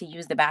wanting to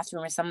use the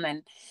bathroom or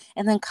something.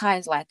 And then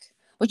Kai's like,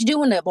 what you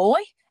doing there, boy?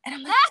 And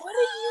I'm like, what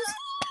are you,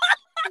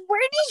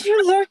 where did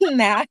you learn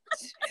that?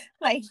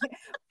 Like,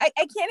 I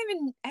can't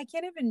even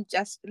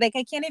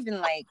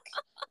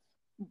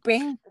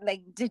bring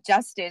like the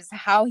justice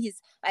how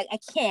he's like, I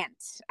can't.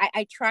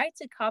 I tried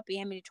to copy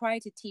him and he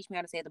tried to teach me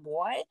how to say the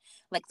boy,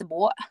 like the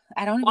boy.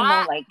 I don't even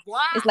know, like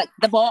it's like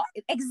the boy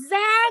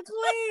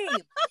exactly.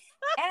 And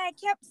I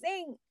kept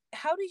saying,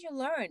 how did you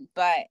learn?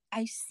 But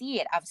I've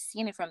seen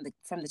it from the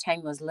time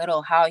he was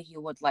little, how he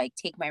would like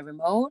take my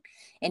remote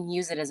and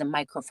use it as a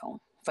microphone,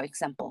 for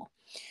example.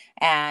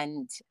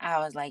 And I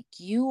was like,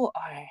 you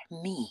are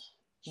me.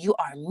 You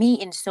are me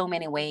in so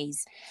many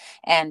ways.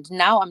 And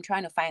now I'm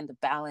trying to find the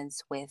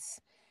balance with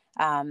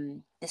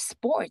the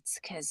sports,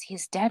 because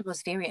his dad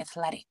was very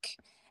athletic.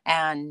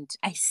 And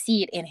I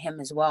see it in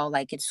him as well.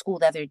 Like at school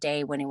the other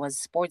day when it was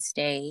sports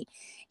day,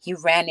 he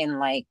ran in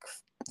like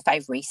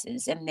 5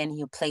 races and then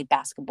he played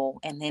basketball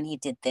and then he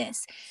did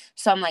this.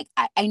 So I'm like,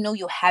 I know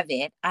you have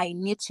it. I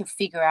need to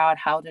figure out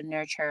how to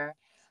nurture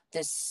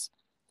this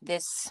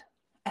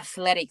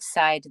athletic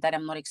side that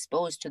I'm not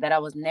exposed to, that I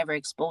was never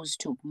exposed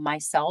to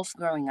myself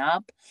growing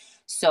up.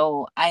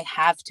 So I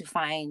have to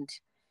find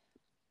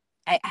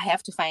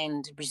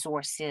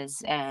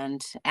resources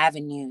and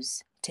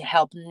avenues to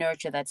help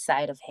nurture that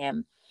side of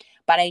him.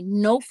 But I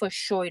know for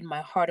sure in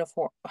my heart of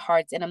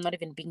hearts, and I'm not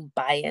even being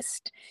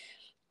biased,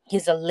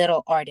 he's a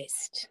little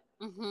artist.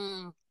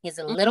 Mm-hmm. He's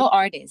a little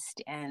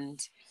artist, and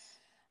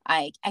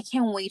I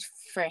can't wait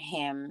for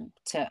him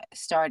to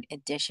start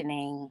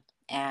auditioning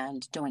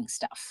and doing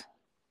stuff.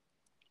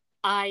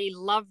 I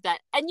love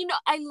that. And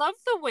I love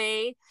the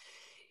way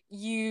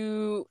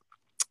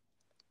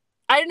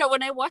I don't know,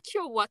 when I watch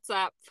your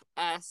WhatsApp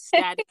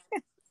status,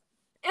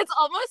 it's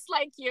almost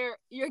like you're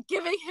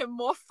giving him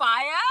more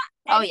fire.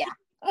 Oh yeah.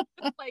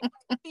 Like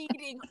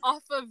feeding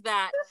off of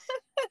that.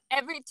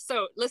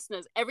 So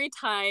listeners, every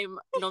time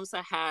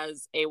Nomsa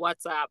has a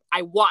WhatsApp,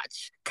 I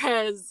watch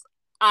because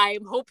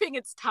I'm hoping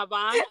it's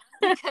Tabang,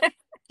 because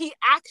he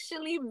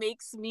actually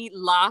makes me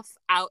laugh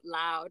out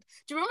loud.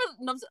 Do you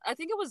remember? I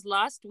think it was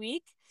last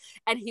week,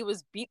 and he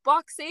was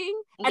beatboxing,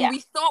 and Yeah.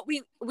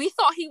 we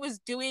thought he was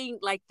doing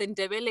like the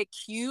Ndebele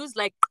cues,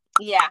 like,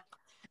 Yeah.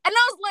 and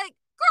I was like,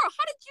 "Girl,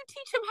 how did you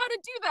teach him how to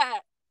do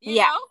that?" You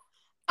Yeah.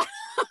 know?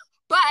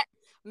 But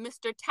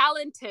Mr.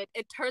 Talented,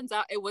 it turns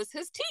out it was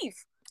his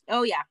teeth.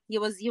 Oh yeah, he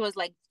was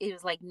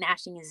like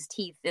gnashing his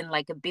teeth in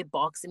like a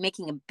beatbox,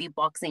 making a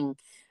beatboxing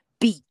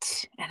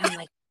beat, and I'm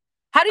like,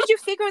 how did you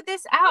figure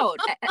this out?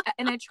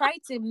 And I tried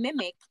to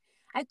mimic,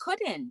 I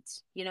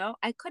couldn't,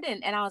 I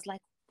couldn't, and I was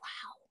like,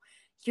 wow,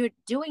 you're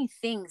doing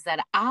things that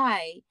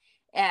I,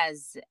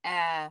 as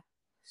a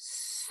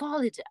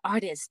solid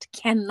artist,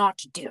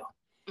 cannot do.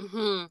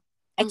 Mm-hmm.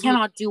 I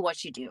cannot do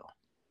what you do.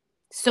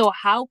 So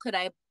how could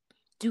I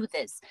do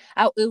this?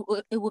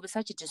 It would be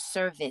such a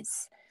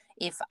disservice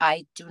if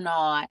I do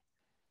not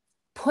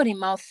put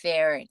him out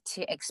there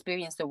to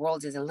experience the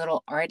world as a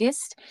little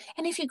artist.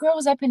 And if he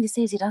grows up and he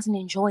says he doesn't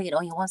enjoy it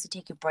or he wants to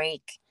take a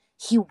break,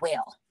 he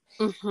will.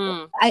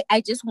 Mm-hmm.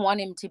 I just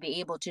want him to be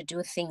able to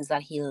do things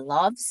that he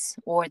loves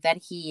or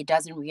that he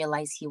doesn't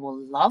realize he will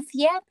love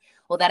yet,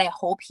 or that I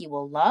hope he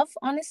will love,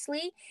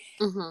 honestly.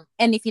 Mm-hmm.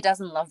 And if he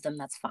doesn't love them,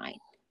 that's fine.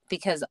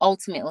 Because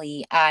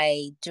ultimately,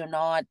 I did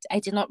not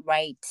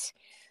write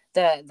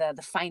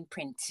the fine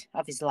print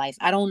of his life.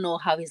 I don't know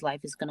how his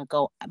life is going to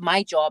go.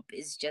 My job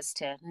is just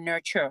to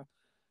nurture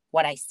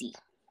what I see.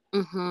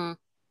 Mm-hmm.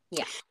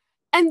 Yeah.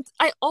 And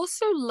I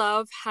also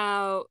love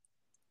how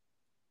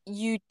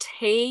you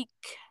take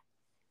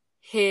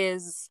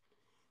his,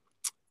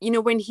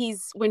 when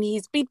he's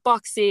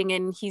beatboxing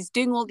and he's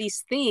doing all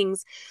these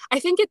things, I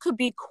think it could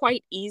be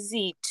quite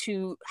easy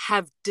to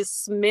have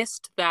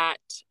dismissed that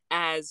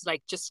as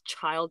like just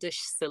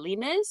childish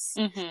silliness.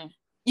 Mm-hmm.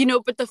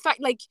 But the fact,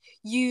 like,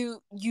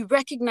 you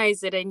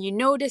recognize it and you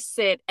notice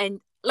it,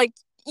 and like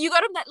you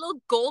got him that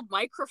little gold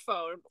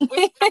microphone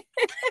with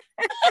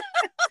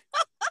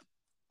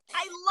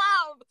I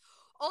love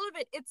all of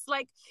it. It's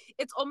like,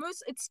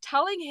 it's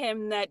telling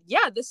him that,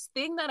 yeah, this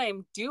thing that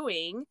I'm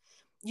doing,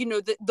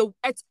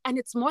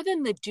 it's more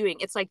than the doing.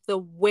 It's like the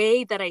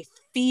way that I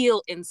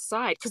feel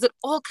inside, because it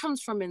all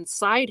comes from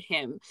inside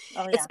him.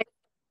 Oh, yeah. It's like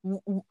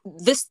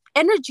this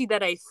energy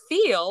that I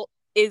feel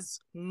is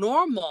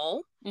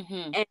normal,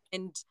 Mm-hmm.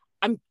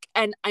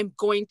 and I'm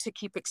going to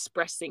keep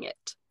expressing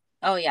it.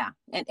 Oh, yeah.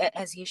 And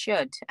as he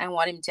should. I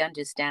want him to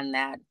understand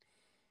that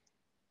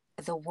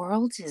the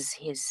world is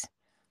his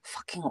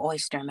fucking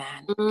oyster,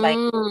 man. Like,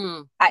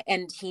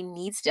 and he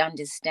needs to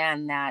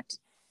understand that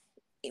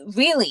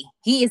really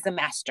he is the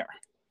master.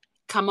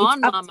 Come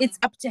on, mama. It's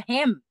up to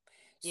him.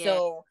 Yeah.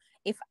 So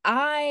if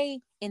I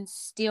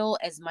instill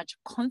as much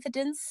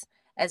confidence,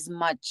 as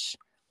much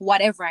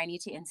whatever I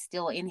need to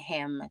instill in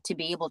him to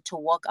be able to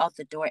walk out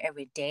the door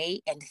every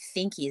day and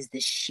think he is the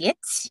shit,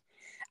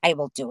 I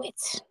will do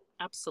it.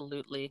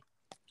 Absolutely.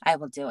 I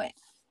will do it.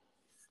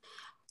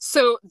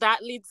 So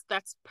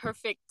that's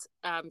perfect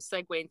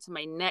segue into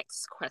my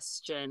next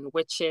question,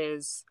 which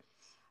is,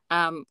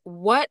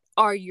 what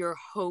are your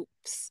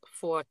hopes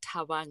for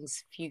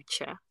Tawang's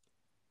future?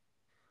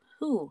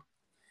 Who?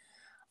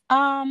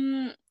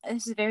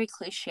 This is very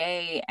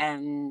cliche,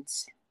 and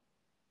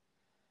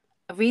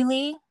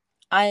really,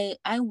 I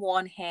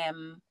want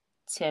him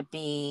to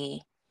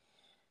be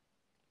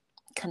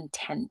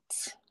content.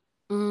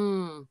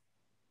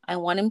 I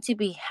want him to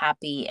be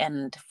happy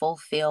and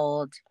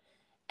fulfilled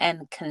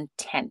and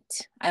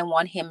content. I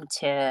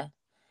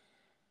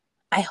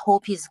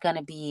hope he's going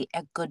to be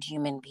a good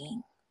human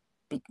being,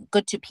 be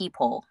good to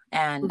people,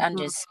 and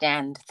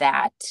understand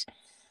that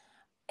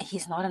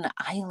he's not an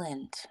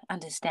island.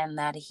 Understand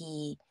that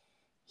he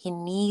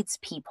needs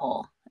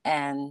people,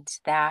 and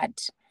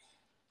that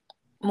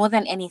more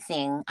than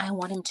anything, I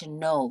want him to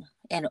know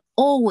and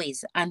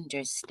always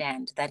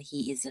understand that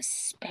he is a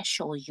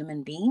special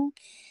human being.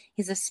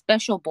 He's a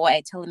special boy.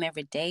 I tell him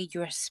every day,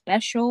 you're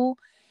special.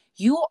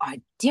 You are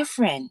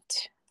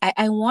different.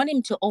 I want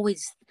him to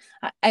always,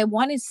 I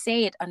want to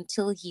say it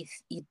until he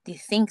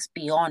thinks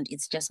beyond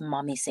it's just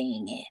mommy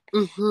saying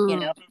it.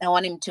 I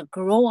want him to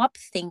grow up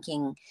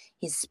thinking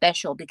he's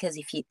special, because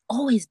if he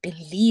always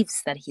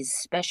believes that he's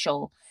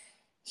special,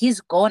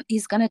 he's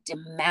gonna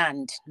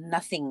demand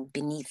nothing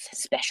beneath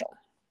special.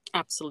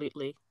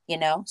 Absolutely.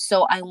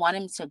 So I want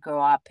him to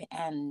grow up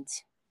and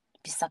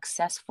be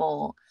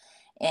successful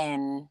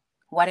in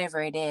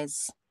whatever it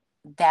is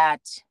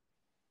that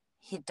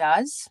he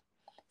does.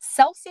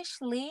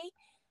 Selfishly,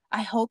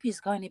 I hope he's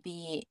going to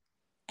be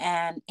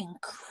an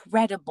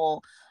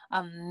incredible,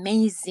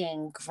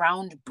 amazing,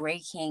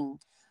 groundbreaking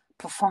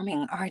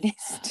performing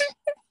artist.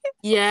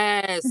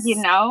 Yes.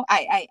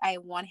 I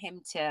want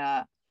him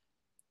to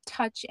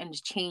touch and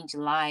change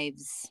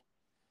lives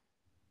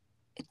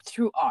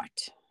through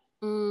art,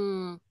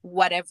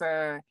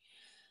 whatever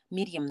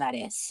medium that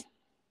is.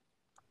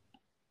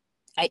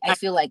 I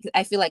feel like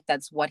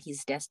that's what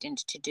he's destined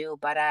to do,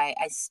 but I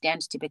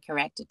stand to be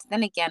corrected.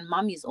 Then again,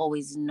 mommies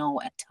always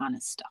know a ton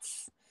of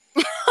stuff.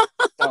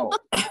 So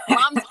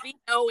moms be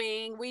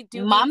knowing. We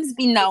do. Moms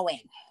be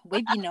knowing.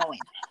 We be knowing.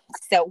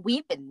 So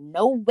we've been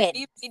knowing.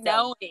 We've been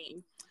So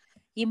knowing.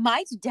 he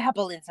might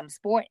dabble in some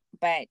sport,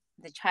 but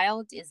the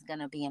child is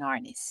gonna be an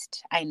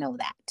artist. I know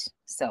that.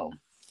 So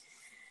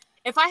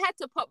If I had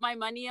to put my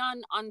money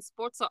on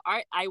sports or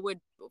art, I would,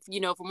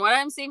 from what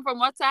I'm seeing from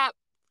WhatsApp,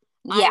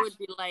 I yeah, would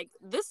be like,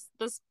 this.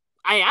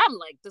 I am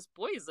like, this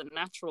boy is a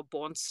natural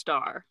born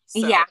star.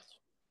 So yeah.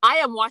 I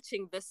am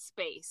watching this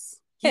space.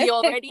 He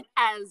already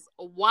has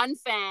one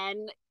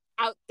fan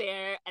out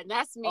there, and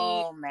that's me.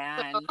 Oh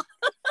man.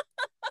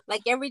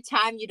 Like every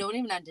time you don't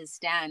even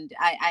understand.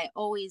 I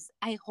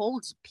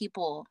hold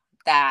people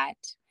that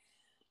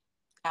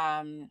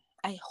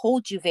I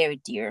hold you very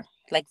dear.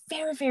 Like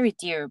very, very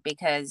dear,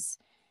 because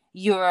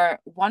you're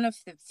one of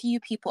the few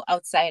people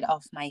outside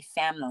of my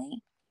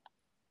family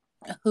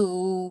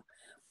who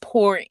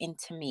pour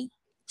into me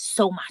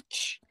so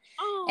much.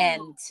 Oh,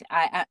 And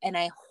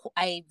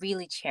I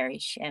really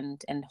cherish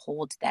and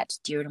hold that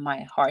dear to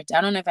my heart.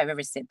 I don't know if I've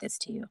ever said this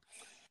to you,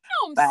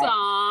 but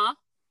Nomsa.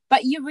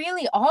 you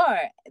really are.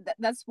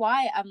 That's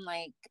why I'm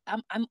like,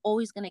 I'm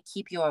always gonna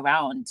keep you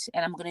around,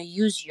 and I'm gonna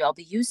use you. I'll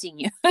be using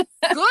you Good,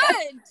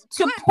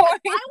 to good. pour I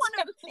want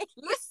into to me.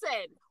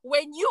 listen.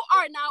 When you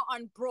are now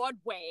on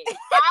Broadway,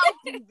 I'll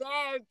be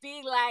there,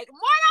 be like,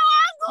 "Mono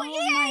wangu, Oh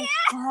my yeah,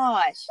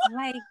 gosh!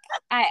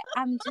 Like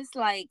I'm just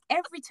like,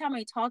 every time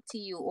I talk to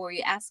you or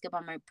you ask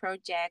about my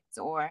projects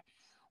or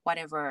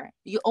whatever,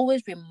 you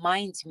always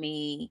remind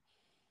me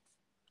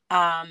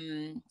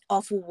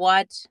of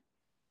what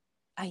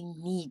I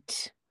need,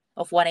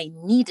 of what I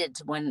needed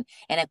when,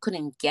 and I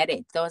couldn't get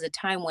it. There was a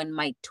time when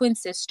my twin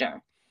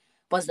sister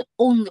was the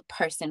only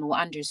person who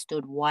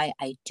understood why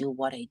I do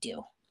what I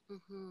do. yeah."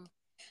 Mm-hmm.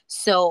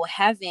 So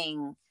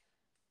having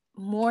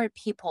more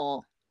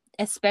people,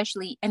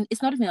 especially, and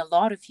it's not even a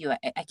lot of you,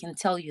 I can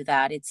tell you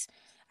that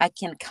I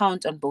can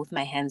count on both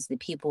my hands the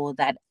people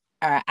that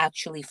are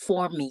actually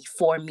for me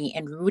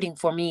and rooting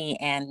for me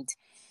and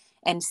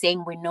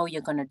saying, we know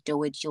you're gonna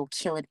do it, you'll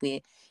kill it,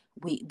 we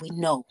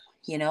know,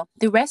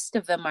 the rest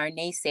of them are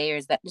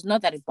naysayers. That it's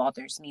not that it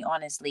bothers me,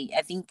 honestly.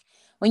 I think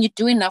when you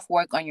do enough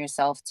work on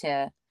yourself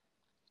to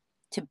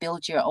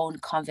build your own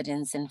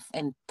confidence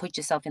and put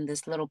yourself in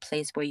this little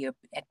place where you're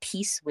at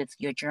peace with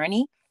your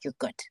journey, you're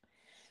good.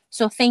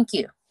 So thank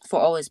you for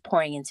always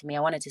pouring into me. I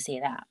wanted to say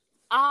that.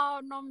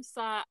 Oh,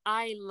 Nomsa,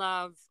 I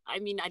love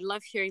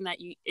hearing that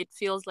it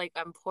feels like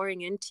I'm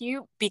pouring into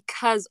you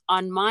because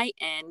on my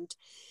end,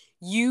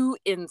 you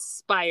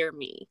inspire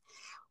me.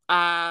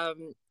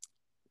 Um,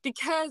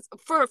 because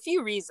for a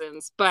few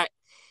reasons, but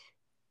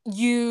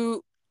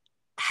you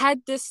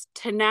had this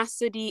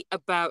tenacity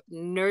about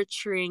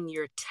nurturing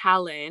your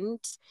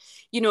talent.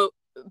 You know,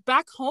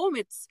 back home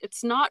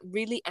it's not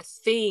really a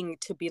thing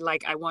to be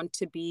like, I want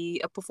to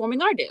be a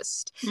performing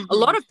artist. A Mm-hmm.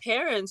 lot of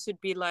parents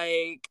would be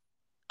like,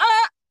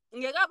 ah,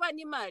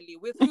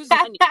 with whose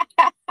money?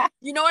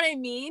 You know what I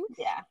mean?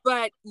 Yeah.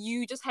 But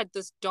you just had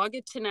this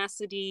dogged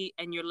tenacity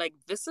and you're like,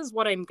 this is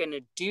what I'm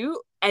gonna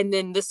do, and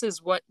then this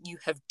is what you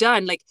have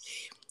done. Like,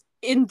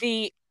 in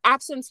the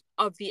absence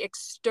of the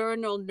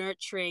external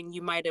nurturing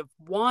you might have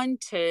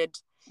wanted,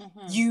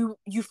 Mm-hmm.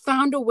 you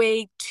found a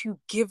way to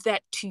give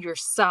that to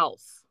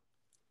yourself.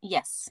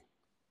 Yes.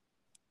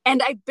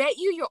 And I bet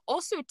you're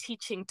also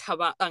teaching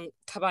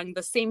Tabang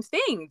the same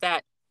thing,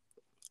 that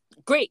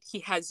great, he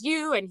has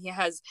you and he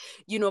has,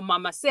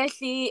 Mama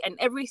Sethi and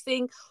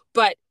everything,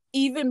 but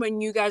even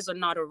when you guys are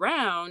not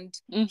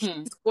around,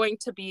 Mm-hmm. he's going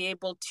to be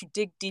able to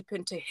dig deep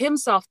into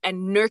himself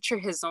and nurture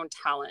his own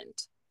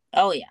talent.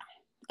 Oh yeah.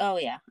 Oh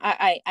yeah.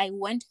 I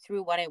went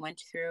through what I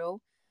went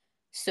through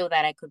so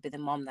that I could be the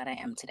mom that I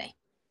am today.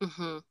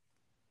 Mm-hmm.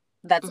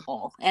 That's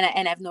all. And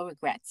I have no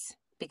regrets,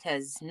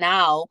 because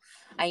now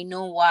I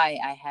know why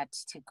I had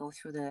to go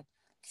through the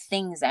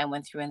things I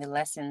went through and the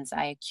lessons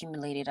I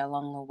accumulated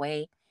along the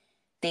way.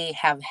 They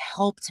have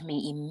helped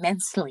me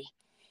immensely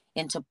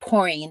into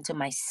pouring into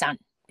my son,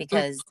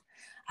 because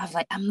I've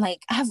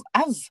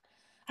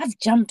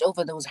jumped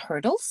over those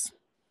hurdles.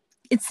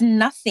 It's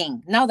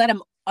nothing. Now that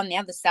I'm on the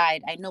other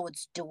side, I know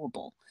it's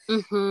doable. So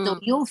Mm-hmm.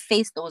 you'll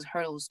face those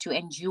hurdles too,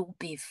 and you'll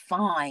be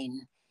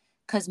fine,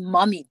 because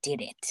mommy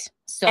did it.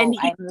 And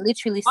So he I'm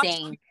literally watched you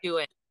saying, do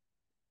it.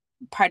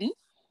 pardon?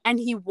 And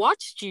he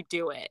watched you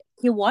do it.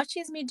 He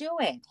watches me do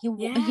it.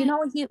 Yeah.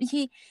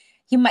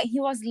 He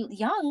was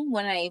young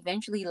when I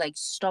eventually like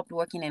stopped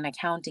working in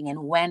accounting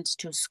and went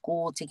to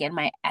school to get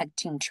my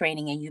acting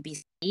training at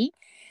UBC.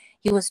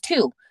 He was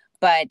 2,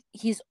 but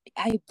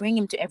I bring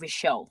him to every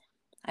show.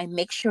 I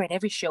make sure at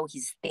every show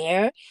he's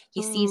there.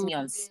 He sees Mm. me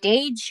on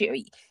stage,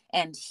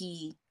 and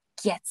he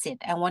gets it.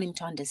 I want him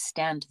to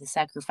understand the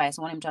sacrifice.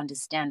 I want him to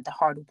understand the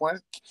hard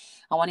work.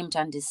 I want him to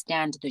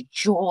understand the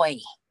joy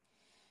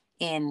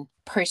in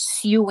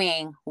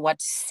pursuing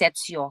what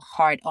sets your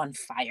heart on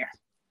fire.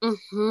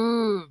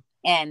 Mm-hmm.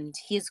 And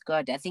he's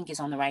good. I think he's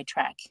on the right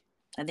track.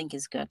 I think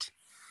he's good.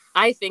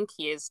 I think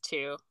he is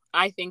too.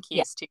 I think he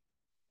Yeah. is too.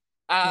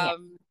 Yeah.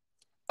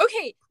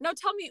 Okay, now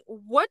tell me,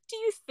 what do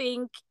you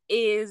think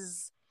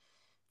is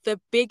the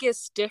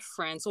biggest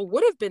difference, or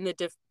would have been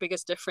the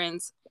biggest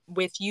difference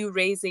with you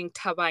raising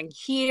Tabang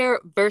here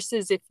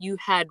versus if you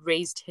had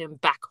raised him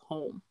back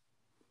home?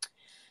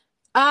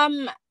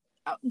 Um,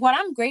 what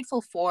I'm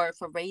grateful for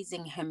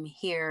raising him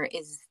here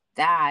is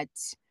that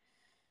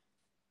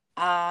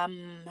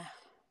um,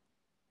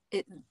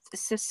 it,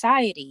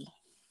 society.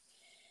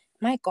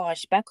 My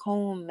gosh, back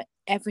home,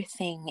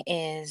 everything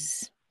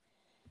is.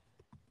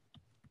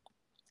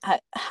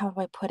 How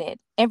do I put it?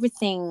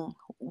 Everything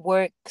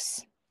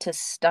works to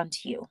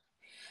stunt you.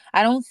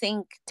 I don't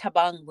think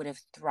Tabang would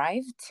have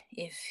thrived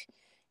if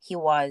he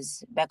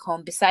was back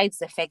home. Besides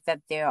the fact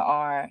that there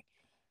are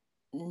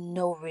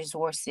no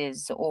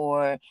resources,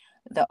 or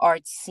the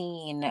art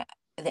scene,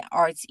 the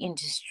arts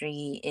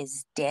industry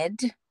is dead.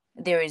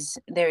 There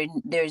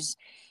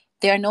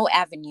are no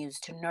avenues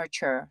to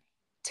nurture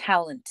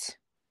talent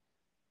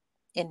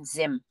in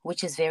Zim,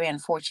 which is very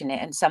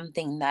unfortunate and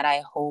something that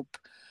I hope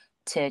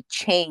to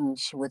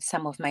change with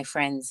some of my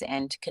friends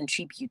and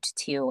contribute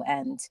to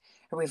and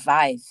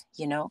revive.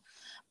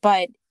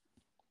 But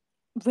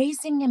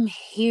raising him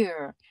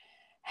here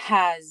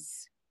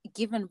has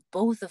given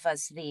both of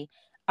us the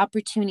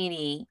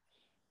opportunity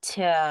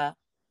to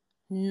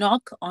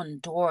knock on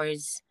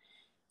doors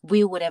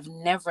we would have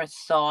never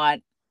thought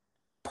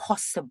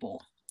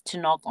possible to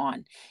knock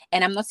on.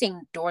 And I'm not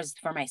saying doors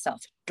for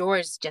myself,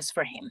 doors just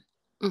for him.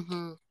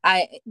 Mm-hmm.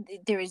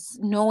 There is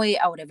no way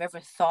I would have ever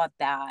thought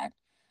that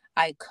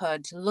I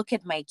could look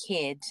at my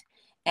kid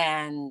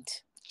and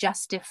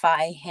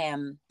justify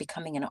him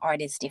becoming an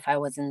artist if I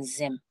was in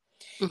Zim.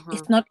 Mm-hmm.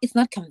 It's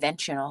not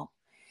conventional.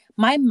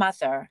 My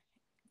mother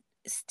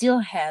still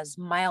has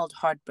mild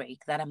heartbreak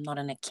that I'm not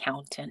an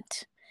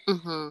accountant.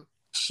 Mm-hmm.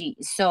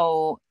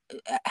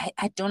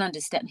 I don't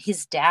understand.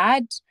 His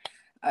dad,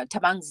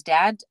 Tabang's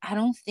dad, I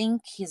don't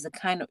think he's not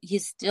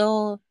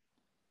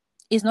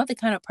the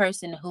kind of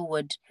person who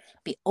would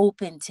be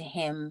open to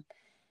him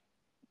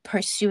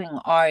pursuing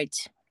art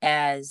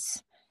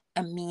as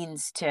a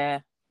means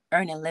to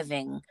earn a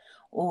living.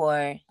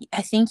 Or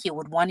I think he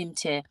would want him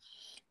to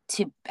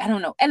I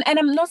don't know. And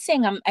I'm not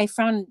saying I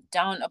frown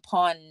down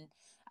upon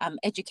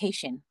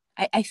education.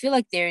 I feel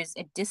like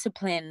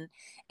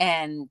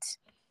and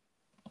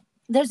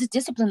there's a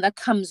discipline that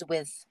comes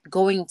with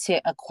going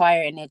to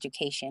acquire an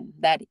education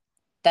that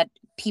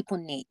people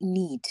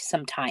need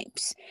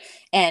sometimes.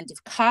 And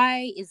if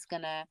Kai is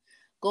gonna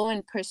go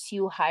and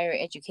pursue higher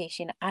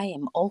education, I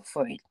am all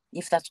for it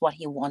if that's what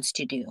he wants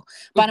to do.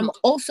 But Mm-hmm. I'm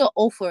also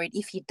all for it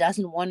if he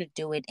doesn't want to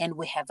do it and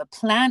we have a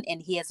plan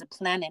and he has a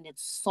plan and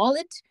it's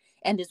solid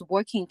and is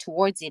working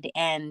towards it,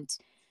 and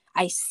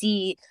I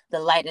see the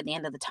light at the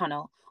end of the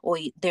tunnel, or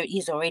there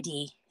is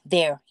already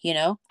there.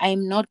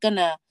 I'm not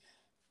gonna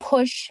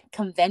push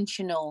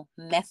conventional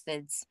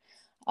methods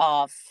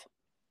of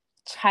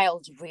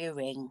child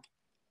rearing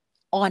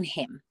on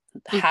him,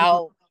 Mm-hmm.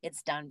 how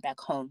it's done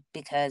back home,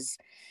 because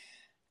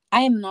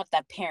I am not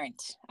that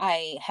parent.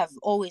 I have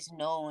always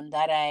known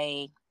that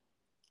I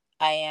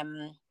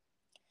am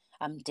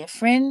I'm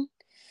different,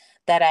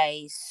 that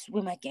I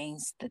swim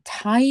against the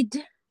tide,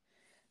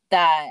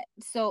 that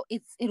so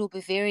it'll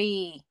be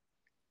very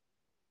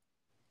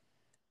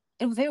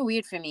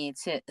weird for me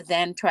to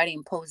then try to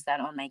impose that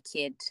on my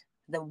kid,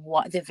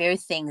 the very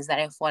things that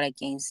I fought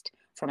against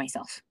for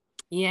myself.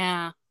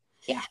 Yeah.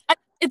 Yeah.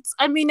 It's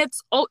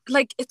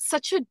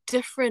such a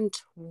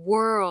different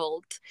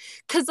world,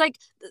 because like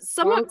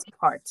some of Worlds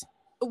apart.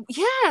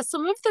 yeah,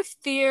 some of the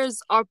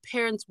fears our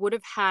parents would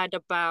have had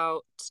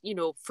about,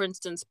 for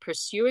instance,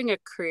 pursuing a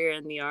career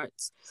in the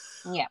arts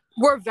Yeah,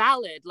 were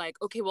valid. Like,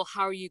 okay, well,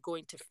 how are you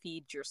going to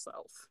feed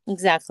yourself?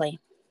 exactly.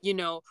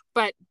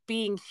 But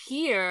being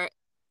here,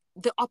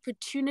 the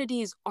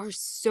opportunities are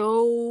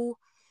so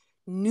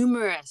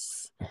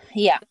numerous.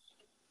 Yeah.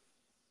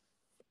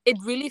 It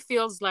really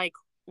feels like,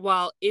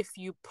 well, if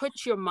you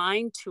put your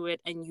mind to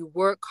it and you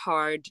work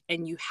hard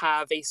and you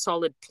have a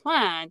solid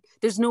plan,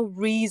 there's no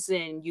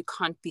reason you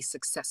can't be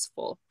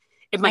successful.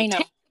 It I might know.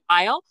 take a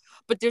while,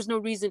 but there's no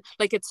reason.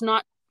 Like, it's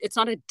not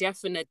a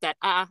definite that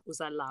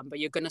uzalamba,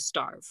 you're gonna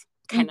starve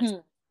kind of. Mm-hmm.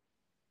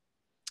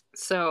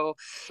 So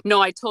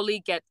no, I totally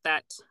get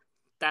that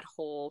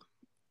whole,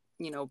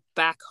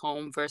 back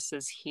home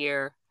versus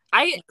here.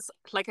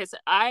 Like I said,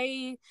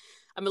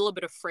 I'm a little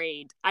bit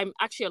afraid. I'm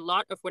actually a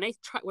lot of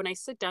when I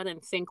sit down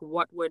and think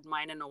what would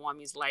mine and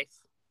Nawami's life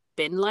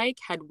been like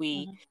had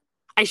we. Mm-hmm.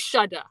 I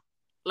shudder.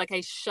 Like,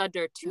 I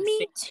shudder to Me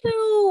think.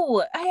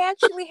 too. I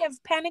actually have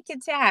panic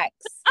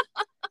attacks.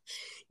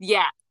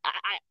 Yeah,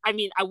 I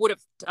mean, I would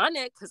have done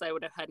it because I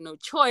would have had no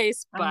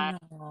choice. I But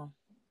know.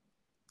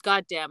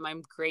 goddamn,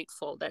 I'm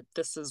grateful that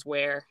this is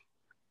where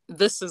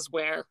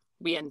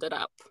we ended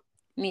up.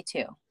 Me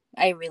too.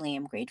 I really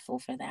am grateful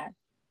for that.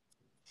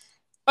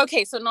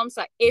 Okay, so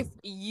Nomsa, if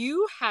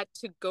you had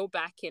to go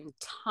back in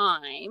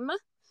time,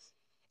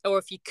 or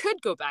if you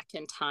could go back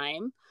in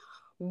time,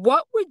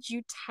 what would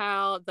you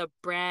tell the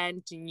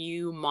brand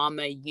new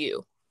mama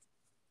you?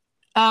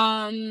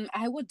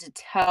 I would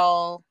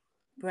tell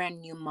brand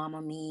new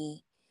mama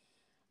me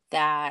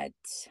that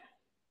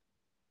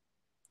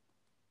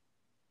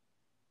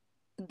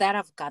that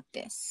I've got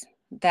this,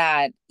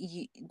 that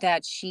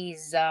she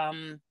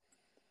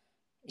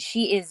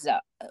is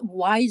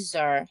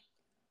wiser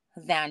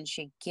than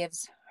she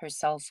gives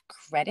herself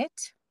credit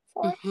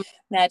for, Mm-hmm.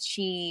 that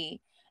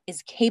she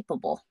is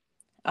capable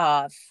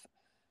of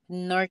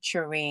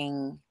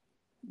nurturing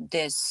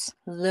this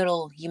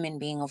little human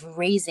being, of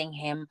raising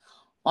him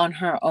on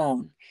her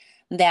own,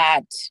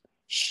 that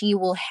she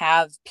will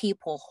have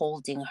people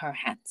holding her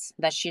hands,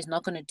 that she's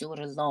not going to do it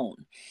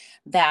alone,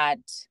 that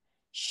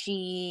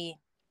she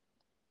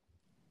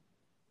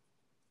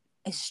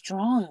is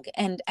strong.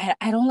 And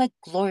I don't like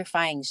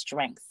glorifying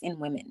strength in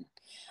women.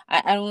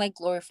 I don't like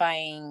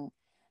glorifying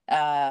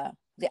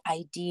the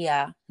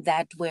idea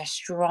that we're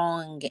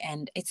strong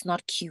and it's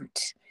not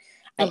cute.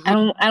 Mm-hmm.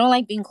 I don't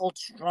like being called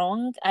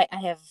strong.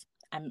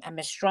 I'm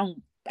a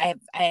strong, I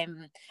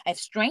have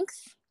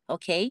strength,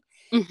 okay,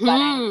 but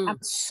I'm Mm-hmm.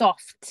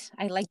 soft.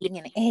 I like Yeah. being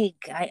an egg.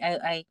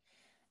 I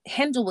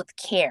handle with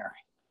care,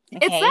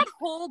 It's okay. that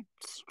whole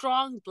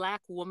strong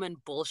black woman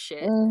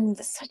bullshit.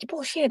 That's such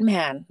bullshit,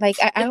 man. Like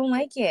I It, don't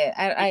like it.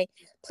 it, I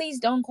please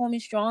don't call me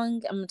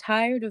strong. I'm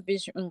tired of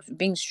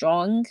being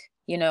strong.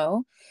 You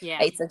know,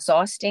 yeah. it's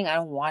exhausting. I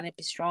don't want to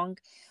be strong,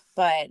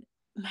 but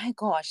my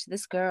gosh,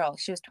 this girl,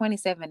 she was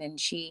 27, and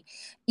she,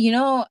 you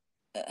know,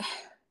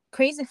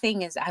 crazy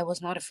thing is, I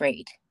was not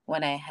afraid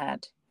when I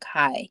had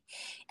Kai,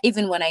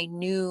 even when I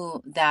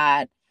knew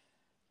that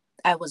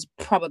I was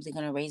probably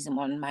gonna raise him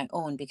on my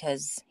own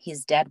because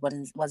his dad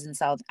was in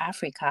South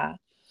Africa,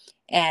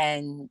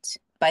 and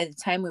by the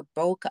time we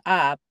broke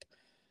up,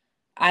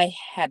 I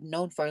had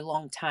known for a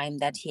long time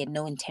that he had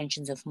no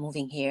intentions of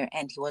moving here,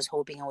 and he was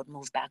hoping I would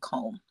move back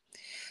home.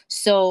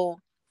 So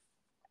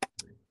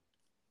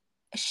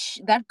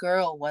that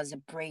girl was a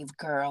brave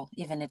girl,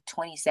 even at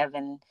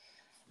 27,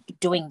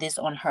 doing this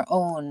on her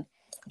own.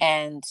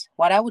 And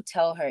what I would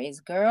tell her is,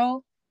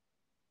 girl,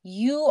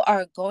 you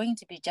are going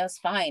to be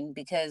just fine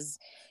because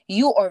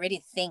you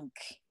already think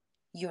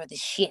you're the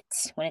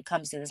shit when it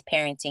comes to this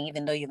parenting,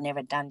 even though you've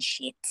never done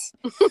shit.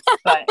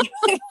 But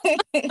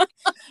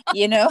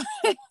you know,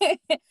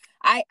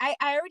 I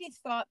already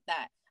thought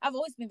that. I've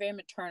always been very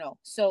maternal,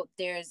 so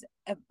there's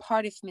a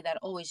part of me that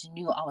always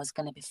knew I was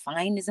going to be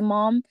fine as a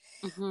mom,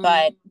 Mm-hmm.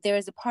 but there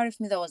is a part of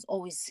me that was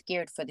always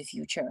scared for the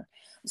future.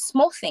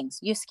 Small things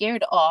you're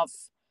scared of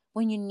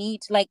when you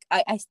need, like,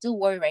 I still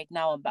worry right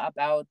now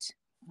about,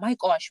 my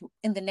gosh,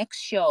 in the next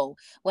show,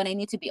 when I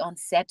need to be on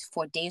set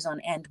for days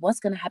on end, what's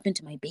going to happen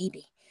to my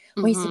baby?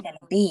 Where's he Mm-hmm. going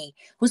to be?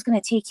 Who's going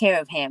to take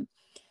care of him?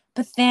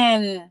 But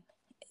then,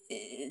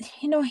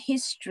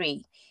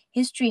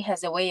 history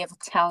has a way of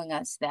telling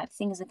us that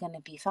things are going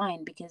to be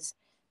fine, because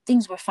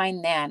things were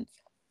fine then.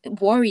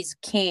 Worries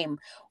came,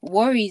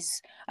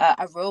 worries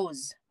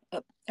arose,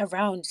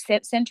 around,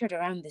 centered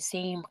around the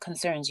same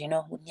concerns.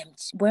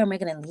 Where am I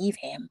going to leave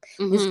him?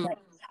 Who's Mm-hmm. going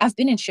to I've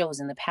been in shows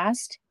in the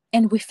past,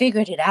 and we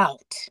figured it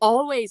out.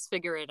 Always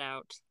figure it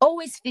out.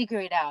 Always figure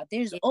it out.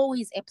 There's Yeah.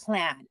 always a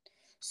plan.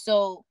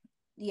 So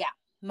yeah,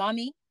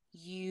 mommy,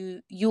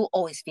 you'll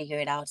always figure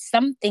it out.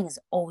 Something's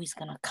always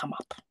gonna come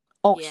up. Yeah.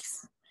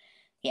 Always.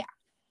 Yeah.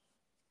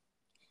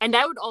 And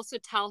I would also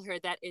tell her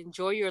that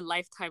enjoy your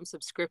lifetime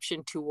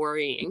subscription to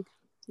worrying.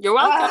 You're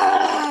welcome.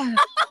 Ah,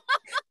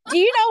 do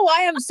you know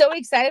why I'm so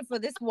excited for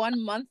this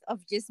 1 month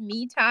of just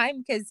me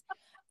time? Because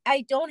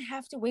I don't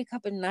have to wake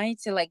up at night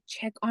to like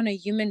check on a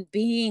human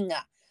being.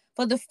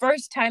 For the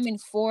first time in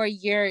 4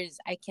 years,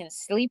 I can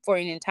sleep for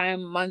an entire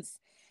month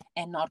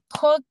and not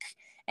cook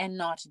and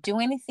not do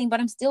anything, but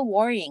I'm still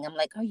worrying. I'm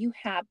like, are you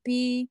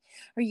happy?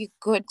 Are you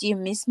good? Do you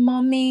miss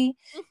mommy?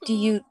 Do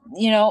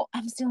Mm-hmm.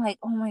 I'm still like,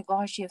 oh my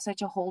gosh, you have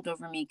such a hold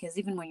over me, because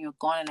even when you're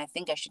gone and I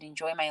think I should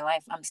enjoy my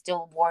life, I'm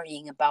still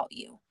worrying about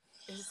you.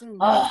 Isn't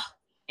that Oh,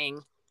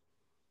 thing?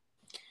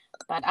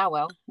 but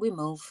well, we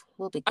move.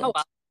 We'll be Oh good.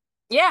 well.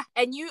 Yeah,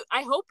 and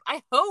I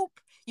hope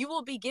you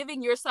will be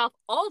giving yourself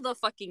all the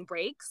fucking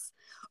breaks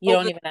You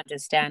over don't the even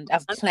understand.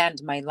 I've month.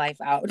 planned my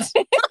life out.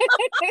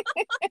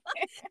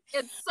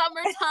 It's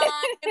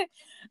summertime.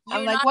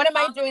 I'm You're like, not what am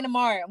I young. doing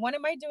tomorrow? What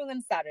am I doing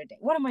on Saturday?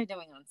 What am I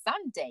doing on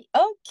Sunday?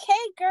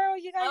 Okay, girl,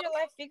 you got your Okay.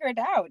 life figured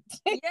out.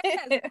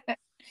 Yes.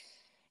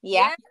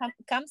 Yeah, Yes.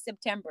 come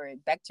September,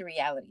 back to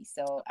reality.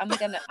 So I'm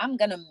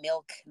gonna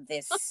milk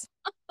this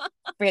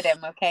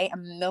freedom. Okay,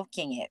 I'm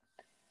milking it.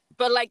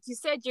 But like you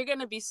said, you're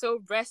gonna be so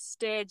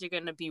rested. You're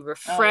gonna be Oh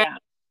refreshed. yeah.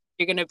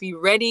 You're gonna be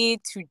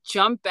ready to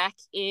jump back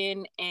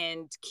in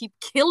and keep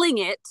killing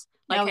it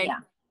like Oh I know yeah.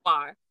 you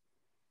are.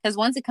 Because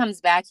once it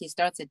comes back, he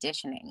starts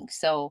auditioning.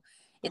 So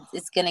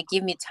it's gonna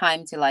give me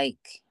time to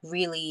like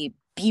really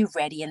be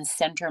ready and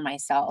center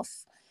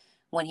myself.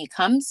 When he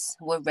comes,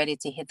 we're ready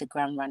to hit the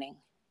ground running.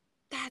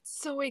 That's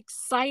so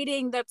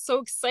exciting. That's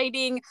so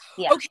exciting.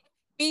 Yeah. Okay,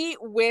 we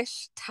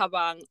wish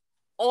Tabang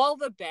all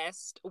the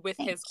best with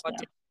Thank his you.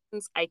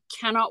 auditions. I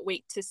cannot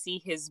wait to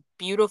see his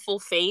beautiful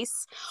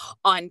face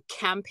on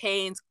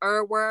campaigns,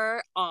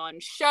 on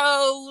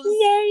shows,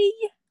 Yay.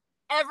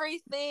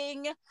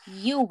 everything.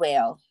 You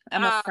will.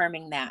 I'm Uh,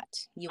 affirming that.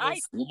 You will I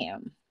see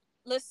him.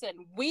 listen,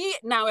 we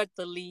now at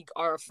the league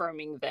are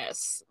affirming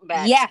this,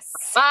 that Yes.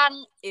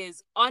 Van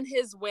is on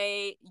his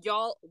way.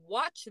 Y'all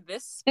watch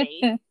this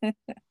space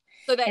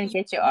so that And you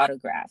get your can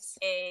autographs.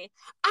 say,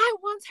 I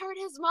once heard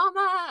his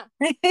mama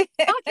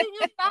talking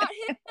about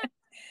him.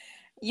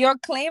 Your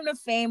claim to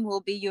fame will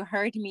be you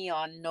heard me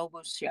on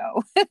Noble's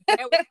show.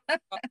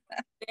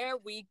 There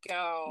we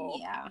go.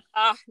 Yeah.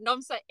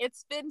 Nomsa,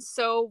 it's been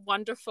so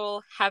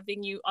wonderful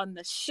having you on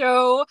the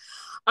show.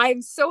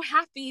 I'm so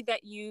happy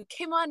that you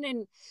came on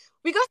and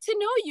we got to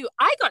know you.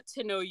 I got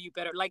to know you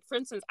better. Like, for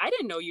instance, I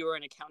didn't know you were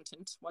an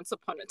accountant once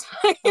upon a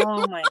time.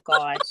 Oh my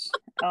gosh.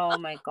 Oh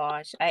my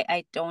gosh.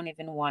 I don't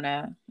even want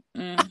to.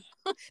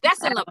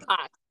 That's in the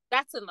past.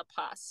 That's in the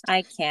past.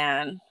 I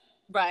can.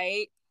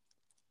 Right.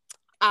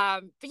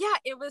 But yeah,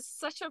 it was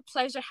such a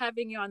pleasure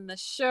having you on the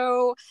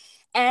show.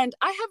 And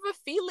I have a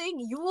feeling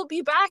you will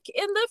be back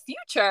in the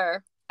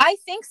future. I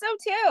think so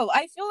too.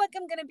 I feel like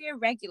I'm gonna be a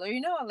regular.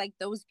 You know, like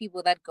those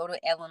people that go to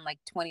Ellen like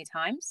 20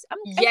 times. I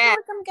feel like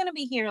I'm gonna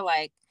be here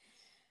like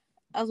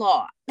a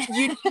lot.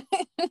 You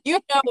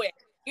know it.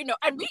 You know,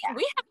 and we have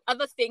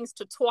other things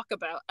to talk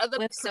about. Other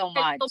so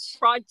much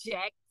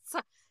projects.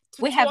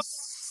 We have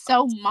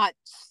so much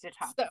to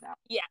talk about.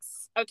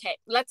 Yes. Okay.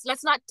 Let's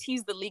not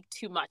tease the league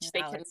too much.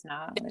 No,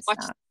 let's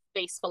watch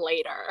space for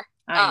later.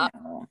 I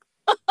know.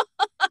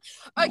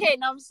 Okay,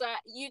 Nomsa,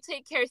 you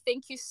take care.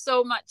 Thank you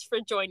so much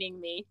for joining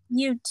me.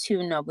 You too,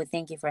 Nobu.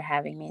 Thank you for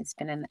having me. It's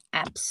been an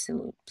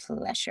absolute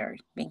pleasure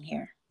being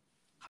here.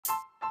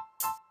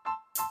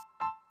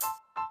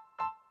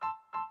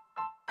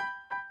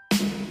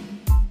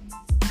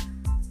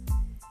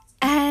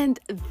 And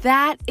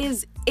that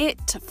is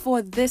it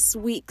for this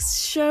week's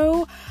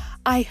show.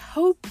 I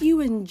hope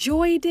you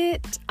enjoyed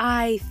it.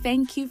 I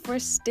thank you for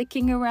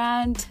sticking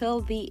around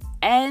till the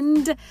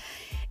end.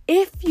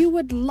 If you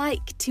would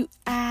like to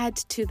add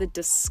to the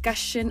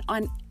discussion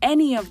on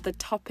any of the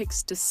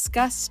topics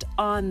discussed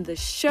on the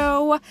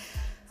show,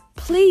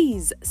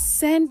 please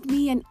send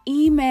me an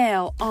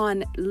email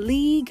on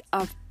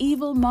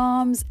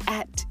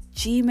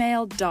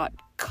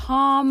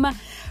leagueofevilmoms@gmail.com.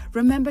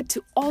 Remember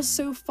to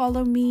also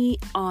follow me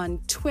on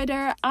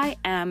Twitter. I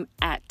am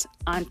at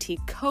Auntie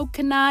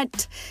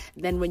Coconut.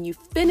 Then when you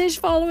finish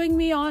following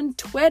me on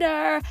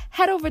Twitter,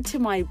 head over to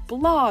my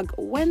blog,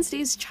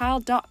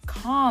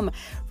 wednesdayschild.com.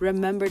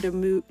 Remember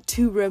to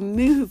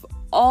remove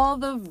all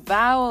the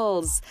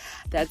vowels.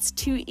 That's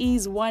 2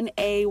 E's, 1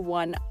 A,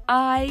 1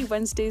 I,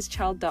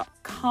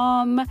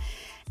 wednesdayschild.com.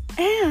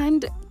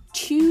 And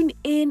tune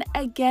in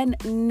again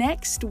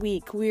next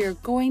week. We are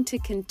going to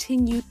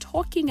continue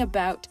talking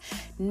about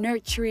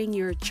nurturing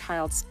your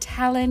child's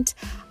talent.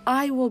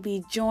 I will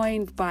be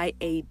joined by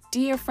a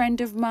dear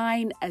friend of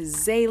mine,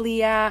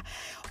 Azalea,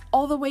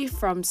 all the way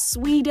from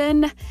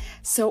Sweden.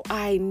 So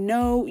I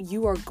know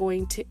you are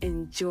going to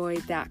enjoy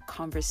that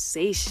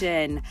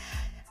conversation.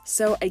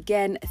 So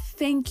again,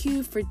 thank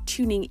you for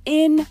tuning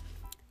in.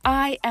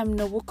 I am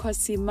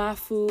Nobukosi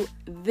Mafu.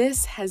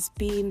 This has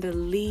been the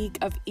League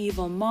of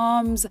Evil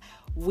Moms.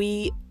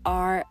 We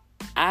are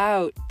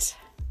out.